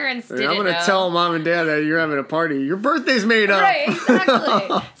my parents didn't know. I'm going to tell mom and dad that you're having a party. Your birthday's made up. Right,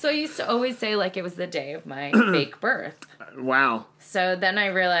 exactly. So I used to always say like it was the day of my fake birth. Wow. So then I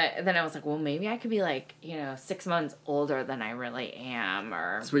realized, then I was like, well, maybe I could be like, 6 months older than I really am,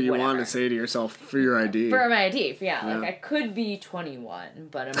 or that's what you want to say to yourself for your ID. For my ID, yeah. Like I could be 21,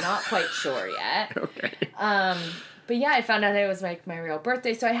 but I'm not quite sure yet. Okay. But yeah, I found out it was like my real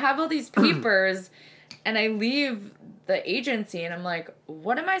birthday. So I have all these papers, and I leave the agency, and I'm like,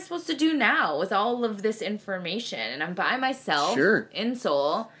 what am I supposed to do now with all of this information? And I'm by myself in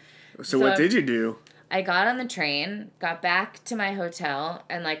Seoul. So what did you do? I got on the train, got back to my hotel,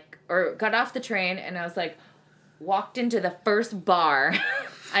 and got off the train, and I was like, walked into the first bar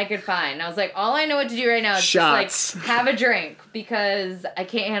I could find. I was like, all I know what to do right now is just have a drink, because I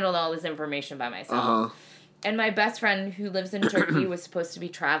can't handle all this information by myself. Uh-huh. And my best friend who lives in Turkey was supposed to be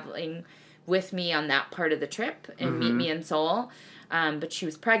traveling with me on that part of the trip and meet me in Seoul. But she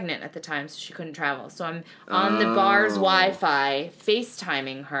was pregnant at the time, so she couldn't travel. So I'm on the bar's Wi-Fi,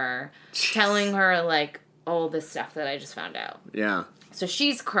 FaceTiming her, telling her, like, all this stuff that I just found out. Yeah. So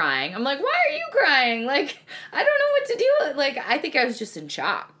she's crying. I'm like, why are you crying? Like, I don't know what to do. Like, I think I was just in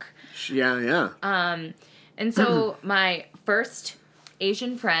shock. Yeah. And so my first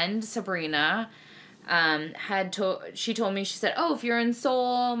Asian friend, Sabrina, she told me, she said, oh, if you're in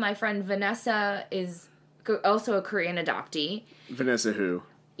Seoul, my friend Vanessa is also a Korean adoptee. Vanessa who?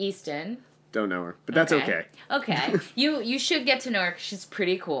 Easton. Don't know her, but that's okay. Okay. You should get to know her because she's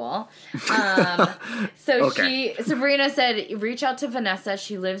pretty cool. Sabrina said, reach out to Vanessa.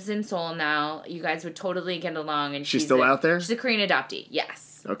 She lives in Seoul now. You guys would totally get along. And she's still out there? She's a Korean adoptee,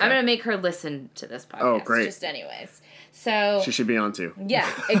 yes. Okay. I'm going to make her listen to this podcast. Oh, great. Just anyways. So she should be on too.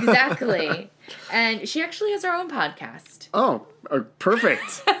 Yeah, exactly. And she actually has her own podcast. Oh,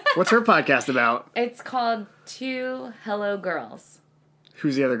 perfect. What's her podcast about? It's called Two Hello Girls.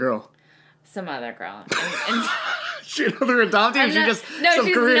 Who's the other girl? Some other girl. And she another adoptee?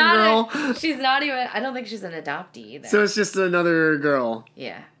 She's Korean girl? She's not even, I don't think she's an adoptee either. So it's just another girl?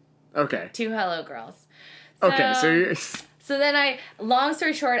 Yeah. Okay. Two Hello Girls. So then long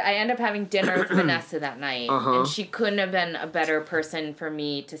story short, I end up having dinner with Vanessa that night. And she couldn't have been a better person for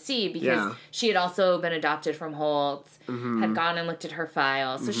me to see because she had also been adopted from Holtz, had gone and looked at her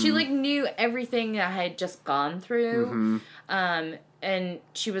file. So she knew everything that I had just gone through. And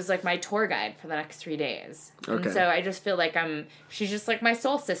she was like my tour guide for the next 3 days. Okay. And so I just feel like she's just like my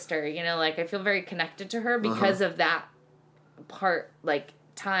soul sister, I feel very connected to her because of that part,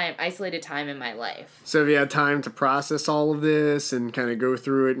 isolated time in my life. So have you had time to process all of this and kind of go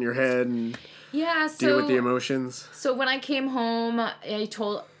through it in your head and deal with the emotions? So when I came home, I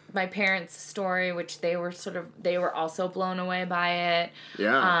told my parents' story, which they were also blown away by it.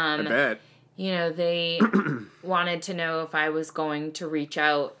 Yeah, I bet. They wanted to know if I was going to reach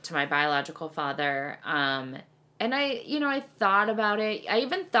out to my biological father. And I thought about it. I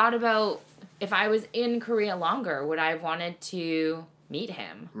even thought about if I was in Korea longer, would I have wanted to meet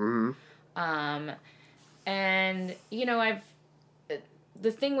him?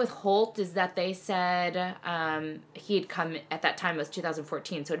 The thing with Holt is that they said he had come, at that time it was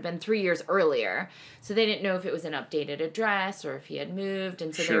 2014, so it had been 3 years earlier. So they didn't know if it was an updated address or if he had moved,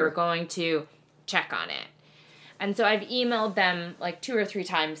 and so they were going to check on it. And so I've emailed them 2 or 3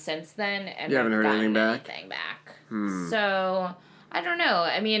 times since then, and you haven't heard anything back? So, I don't know.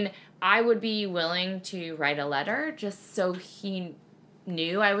 I mean, I would be willing to write a letter just so he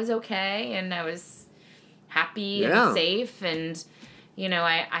knew I was okay and I was happy and safe and...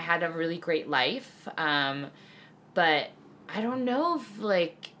 I had a really great life, but I don't know if,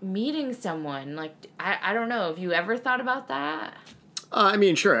 meeting someone, I don't know. Have you ever thought about that?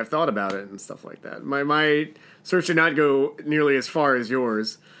 Sure, I've thought about it and stuff like that. My search did not go nearly as far as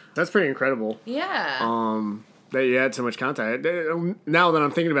yours. That's pretty incredible. Yeah. That you had so much contact. Now that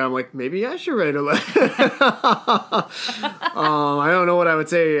I'm thinking about it, I'm like, maybe I should write a letter. I don't know what I would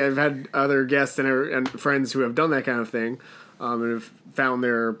say. I've had other guests and friends who have done that kind of thing. And have found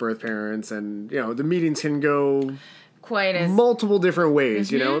their birth parents, and the meetings can go multiple different ways,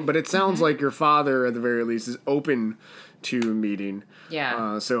 But it sounds like your father, at the very least, is open to meeting.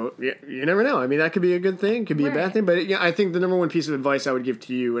 Yeah. So you never know. I mean, that could be a good thing, could be a bad thing. But I think the number one piece of advice I would give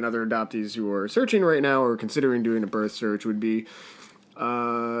to you and other adoptees who are searching right now or considering doing a birth search would be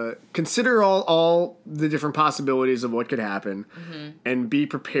consider all the different possibilities of what could happen, and be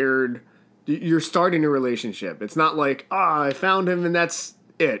prepared. You're starting a relationship. It's not like, I found him and that's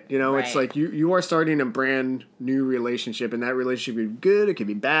it. You know, it's like you are starting a brand new relationship, and that relationship could be good, it could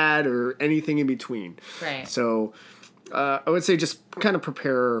be bad, or anything in between. Right. So I would say just kind of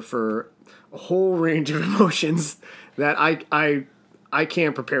prepare for a whole range of emotions that I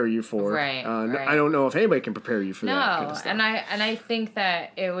can't prepare you for. Right. I don't know if anybody can prepare you for that kind of stuff. And I think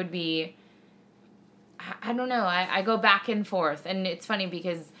that it would be, I don't know, I go back and forth, and it's funny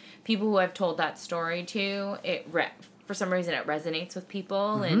because people who I've told that story to, for some reason it resonates with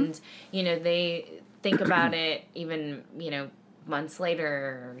people, and, you know, they think about it even, you know, months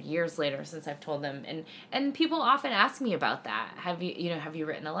later or years later since I've told them, and people often ask me about that. Have you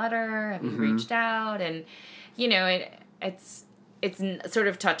written a letter? Have you reached out? And, you know, it's sort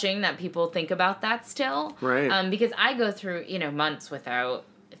of touching that people think about that still. Right. Because I go through, you know, months without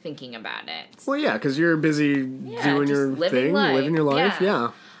thinking about it. Well, yeah, because you're busy doing your thing, living your life.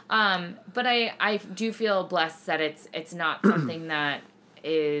 Yeah. But I do feel blessed that it's not something that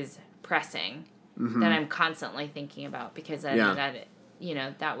is pressing, that I'm constantly thinking about, because that you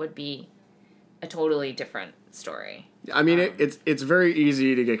know, that would be a totally different story. I mean, it's very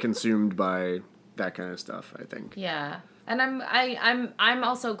easy to get consumed by that kind of stuff, I think. Yeah. And I'm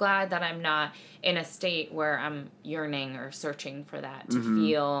also glad that I'm not in a state where I'm yearning or searching for that to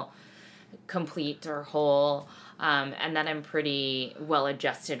feel complete or whole, and that I'm pretty well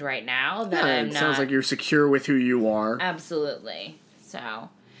adjusted right now. That sounds like you're secure with who you are. Absolutely. So,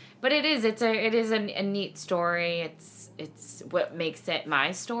 but it is a neat story. It's what makes it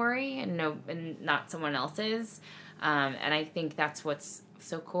my story and not someone else's. And I think that's what's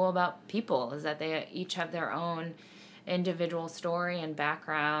so cool about people, is that they each have their own individual story and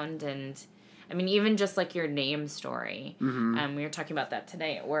background. And I mean, even just like your name story. We were talking about that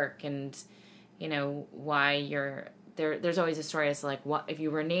today at work, and you know, why you're there. There's always a story as to like, what if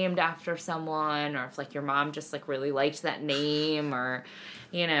you were named after someone, or if like your mom just like really liked that name, or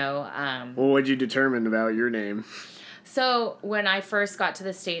you know. Well, what'd you determine about your name? So when I first got to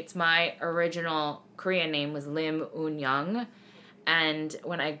the States, my original Korean name was Lim Un-young. And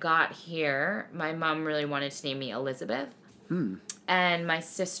when I got here, my mom really wanted to name me Elizabeth. And my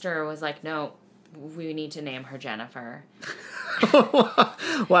sister was like, no, we need to name her Jennifer.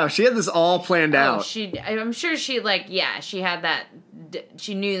 Wow, she had this all planned out. I'm sure she had that,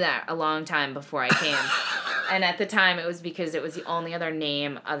 she knew that a long time before I came. And at the time, it was because it was the only other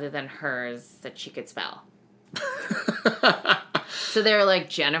name other than hers that she could spell. So they were like,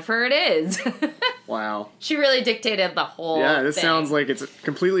 Jennifer it is. Wow. She really dictated the whole thing. Yeah, this sounds like it's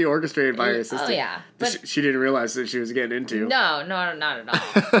completely orchestrated by her sister. Oh, yeah. But she didn't realize that she was getting into. No, not at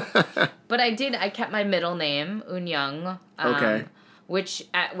all. But I kept my middle name, Un-young. Okay. Which,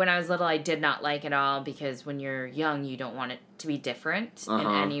 when I was little, I did not like at all, because when you're young, you don't want it to be different in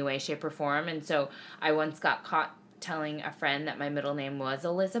any way, shape, or form. And so I once got caught telling a friend that my middle name was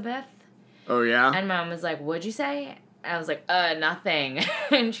Elizabeth. Oh, yeah? And Mom was like, what'd you say? I was like, nothing.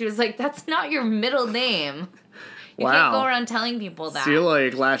 And she was like, that's not your middle name. You can't go around telling people that. So you,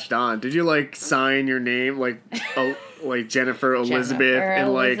 like, latched on. Did you, like, sign your name, like Jennifer Elizabeth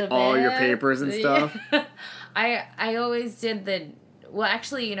in, like, all your papers and stuff? Yeah. I always did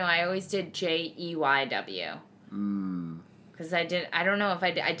I always did Jeyw. Because I don't know if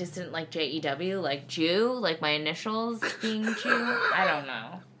I just didn't like Jew, like Jew, like my initials being Jew. I don't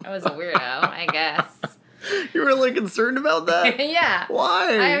know. I was a weirdo, I guess. You were really concerned about that? Yeah.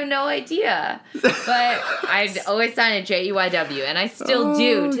 Why? I have no idea. But I'd always sign a Jeyw, and I still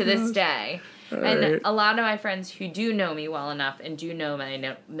do to this day. A lot of my friends who do know me well enough and do know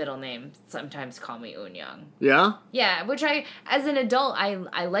my middle name sometimes call me Un-young. Yeah? Yeah, which as an adult,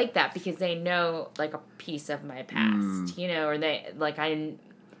 I like that, because they know, like, a piece of my past, you know, or I'm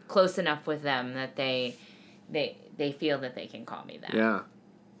close enough with them that they feel that they can call me that. Yeah.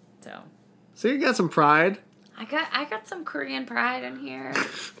 So you got some pride. I got some Korean pride in here.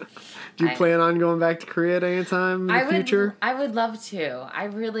 Do you plan on going back to Korea at any time in the future? I would love to. I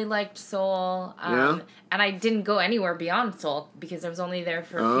really liked Seoul. And I didn't go anywhere beyond Seoul because I was only there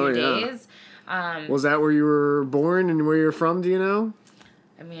for a few days. Was that where you were born and where you're from, do you know?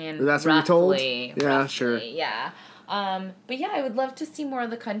 I mean, or that's what you're told? Yeah, roughly, sure. Yeah. But yeah, I would love to see more of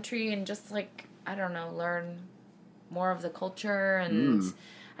the country and just, like, I don't know, learn more of the culture and...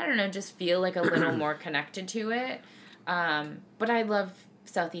 I don't know, just feel like a little more connected to it. But I love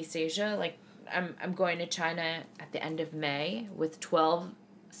Southeast Asia. Like, I'm going to China at the end of May with 12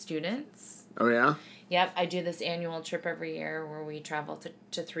 students. Oh, yeah? Yep, I do this annual trip every year where we travel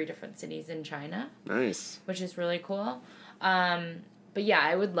to 3 different cities in China. Nice. Which is really cool. But yeah,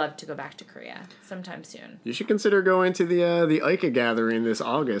 I would love to go back to Korea sometime soon. You should consider going to the ICA gathering this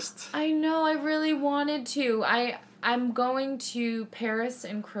August. I know, I really wanted to. I'm going to Paris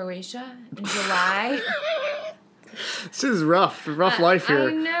and Croatia in July. This is rough life here.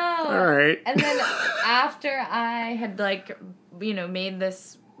 I know. All right. And then after I had made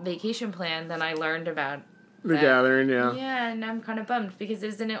this vacation plan, then I learned about the gathering, yeah. Yeah, and I'm kind of bummed because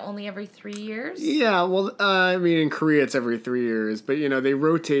isn't it only every 3 years? Yeah, well, I mean, in Korea it's every 3 years, but they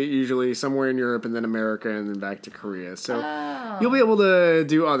rotate usually somewhere in Europe and then America and then back to Korea. So you'll be able to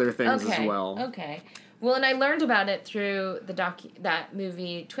do other things as well. Okay. Well, and I learned about it through that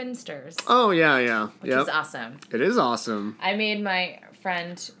movie Twinsters. Oh, yeah. Which is awesome. It is awesome. I made my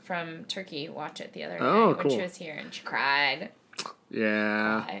friend from Turkey watch it the other night when she was here, and she cried.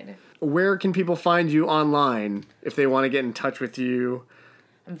 Yeah. Where can people find you online if they want to get in touch with you?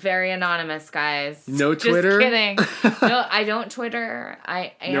 I'm very anonymous, guys. No Twitter? Just kidding. No, I don't Twitter.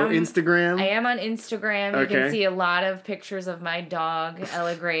 I no Instagram? I am on Instagram. Okay. You can see a lot of pictures of my dog,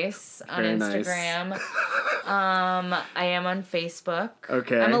 Ella Grace, on Instagram. Nice. I am on Facebook.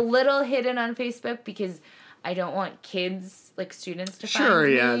 Okay. I'm a little hidden on Facebook because I don't want kids, students to find me. Sure,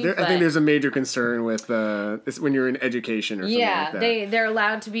 yeah. I think there's a major concern with when you're in education or something like that. Yeah, you're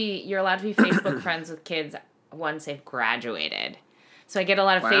allowed to be Facebook friends with kids once they've graduated. So I get a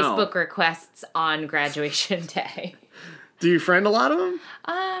lot of Facebook requests on graduation day. Do you friend a lot of them?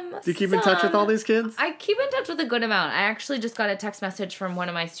 Do you keep in touch with all these kids? I keep in touch with a good amount. I actually just got a text message from one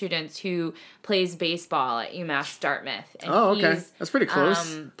of my students who plays baseball at UMass Dartmouth. And okay. That's pretty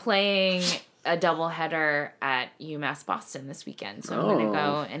close. Playing a doubleheader at UMass Boston this weekend. So I'm going to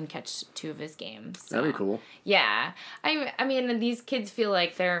go and catch 2 of his games. So. That'd be cool. Yeah. I mean, these kids feel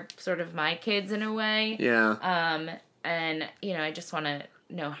like they're sort of my kids in a way. Yeah. And, I just want to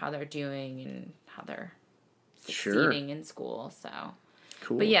know how they're doing and how they're succeeding in school, so.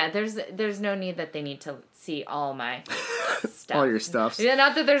 Cool. But yeah, there's no need that they need to see all my stuff. All your stuff. Yeah,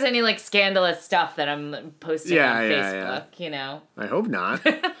 not that there's any, scandalous stuff that I'm posting on Facebook, I hope not.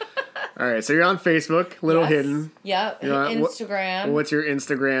 All right, so you're on Facebook, little hidden. Yep, Instagram. What's your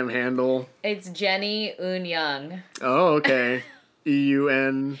Instagram handle? It's Jenny Eun-young. Oh, okay.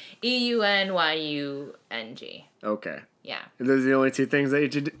 EUN? EUNYUNG. Okay. Yeah. Are those the only 2 things that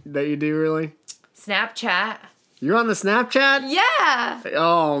you do, really? Snapchat. You're on the Snapchat? Yeah.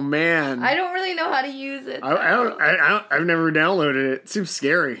 Oh, man. I don't really know how to use it. I've never downloaded it. It seems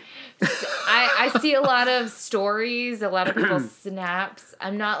scary. I see a lot of stories, a lot of people's snaps.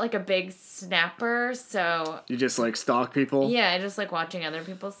 I'm not a big snapper, so... You just stalk people? Yeah, I just watching other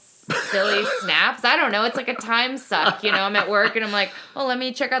people's silly snaps. I don't know. It's a time suck. I'm at work and I'm let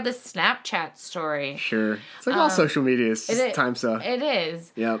me check out this Snapchat story. Sure. It's all social media. It's just time suck. It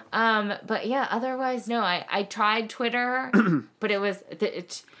is. Yep. But yeah, otherwise, no. I tried Twitter, but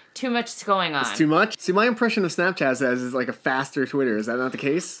it's too much going on. It's too much? See, my impression of Snapchat is a faster Twitter. Is that not the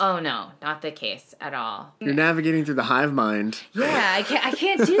case? Oh, no. Not the case at all. You're navigating through the hive mind. Yeah, I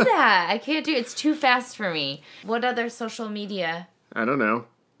can't do that. It's too fast for me. What other social media? I don't know.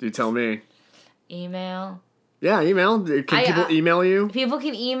 You tell me. Email. Yeah, email. Can people email you? People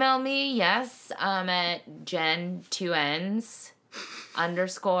can email me, yes. At Jenn, 2 N's,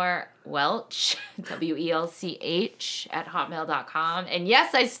 _ Welch, WELCH, at hotmail.com. And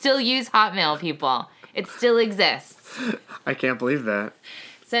yes, I still use Hotmail, people. It still exists. I can't believe that.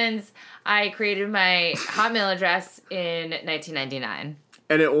 Since I created my Hotmail address in 1999.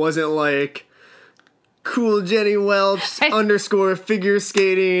 And it wasn't cool Jenny Welch _ figure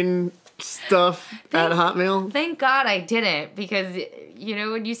skating stuff at Hotmail? Thank God I didn't, because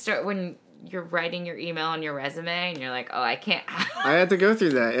when you're writing your email on your resume and you're I can't. I had to go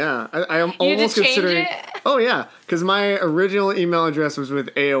through that, yeah. I'm almost considering. Change it? Oh yeah, because my original email address was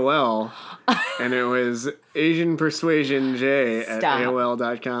with AOL, and it was AsianPersuasionJ at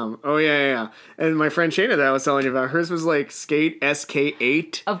AOL.com. Oh yeah. And my friend Shayna that I was telling you about, hers was skate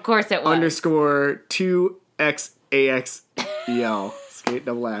SK8. Of course it was. _ 2XAXEL. Skate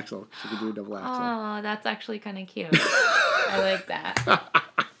double axle. She could do a double axle. Oh, that's actually kind of cute. I like that.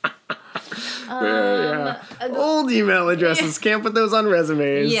 Old email addresses. Can't put those on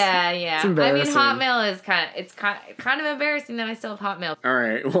resumes. Yeah. It's embarrassing. Hotmail is kind of embarrassing that I still have Hotmail. All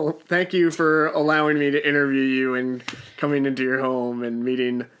right. Well, thank you for allowing me to interview you and coming into your home and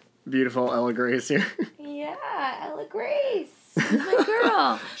meeting beautiful Ella Grace here. Yeah, Ella Grace. She's my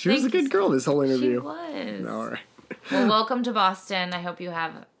girl. She was a good girl this whole interview. She was. All right. Well, welcome to Boston. I hope you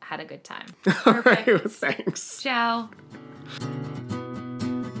have had a good time. All right. Well, thanks. Ciao.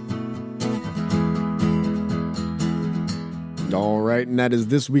 All right, and that is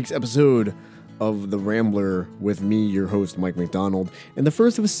this week's episode of The Rambler with me, your host, Mike McDonald, and the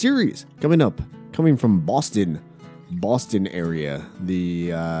first of a series coming from Boston area,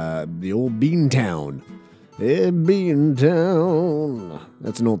 the old Beantown. It be in town.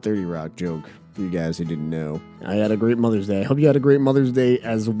 That's an old 30 Rock joke for you guys who didn't know. I had a great Mother's Day. I hope you had a great Mother's Day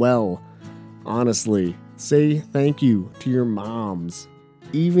as well. Honestly, say thank you to your moms,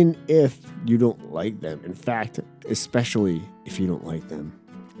 even if you don't like them. In fact, especially if you don't like them.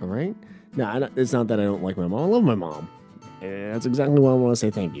 All right? No, it's not that I don't like my mom. I love my mom. And that's exactly why I want to say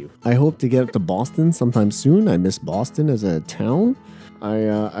thank you. I hope to get up to Boston sometime soon. I miss Boston as a town.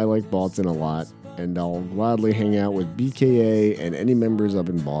 I like Boston a lot, and I'll gladly hang out with BKA and any members up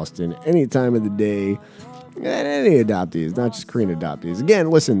in Boston any time of the day, and any adoptees, not just Korean adoptees.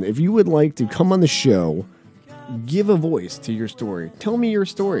 Again, listen, if you would like to come on the show, give a voice to your story. Tell me your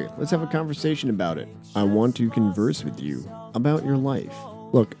story. Let's have a conversation about it. I want to converse with you about your life.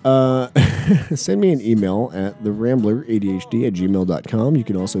 Look, send me an email at therambleradhd@gmail.com. You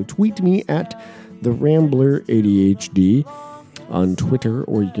can also tweet me at therambleradhd on Twitter,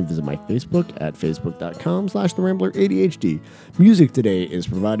 or you can visit my Facebook at facebook.com/therambleradhd. Music today is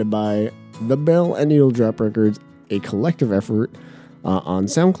provided by The Bell and Needle Drop Records, a collective effort on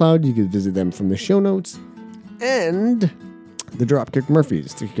SoundCloud. You can visit them from the show notes. And the Dropkick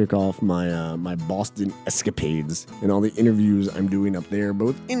Murphys to kick off my Boston escapades and all the interviews I'm doing up there,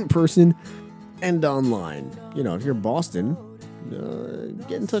 both in person and online. You know, if you're Boston,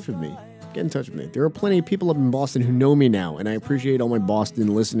 get in touch with me. Get in touch with me. There are plenty of people up in Boston who know me now, and I appreciate all my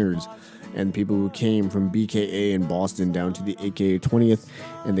Boston listeners and people who came from BKA in Boston down to the AKA 20th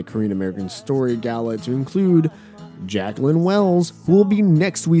and the Korean American Story Gala, to include Jacqueline Wells, who will be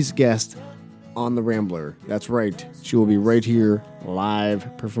next week's guest on The Rambler. That's right. She will be right here live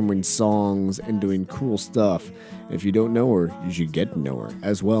performing songs and doing cool stuff. If you don't know her, you should get to know her,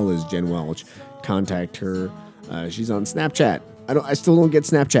 as well as Jenn Welch. Contact her. She's on Snapchat. I still don't get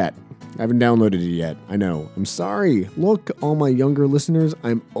Snapchat. I haven't downloaded it yet. I know. I'm sorry. Look, all my younger listeners,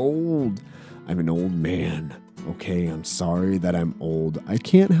 I'm old. I'm an old man. Okay, I'm sorry that I'm old. I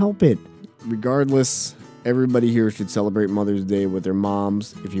can't help it. Regardless, everybody here should celebrate Mother's Day with their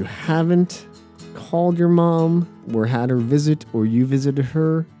moms. If you haven't called your mom or had her visit, or you visited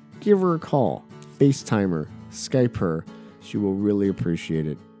her, give her a call. FaceTime her. Skype her. She will really appreciate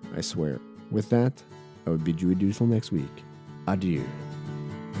it. I swear. With that, I would bid you adieu till next week. Adieu.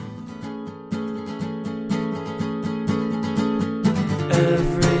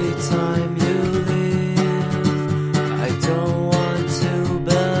 Every time you leave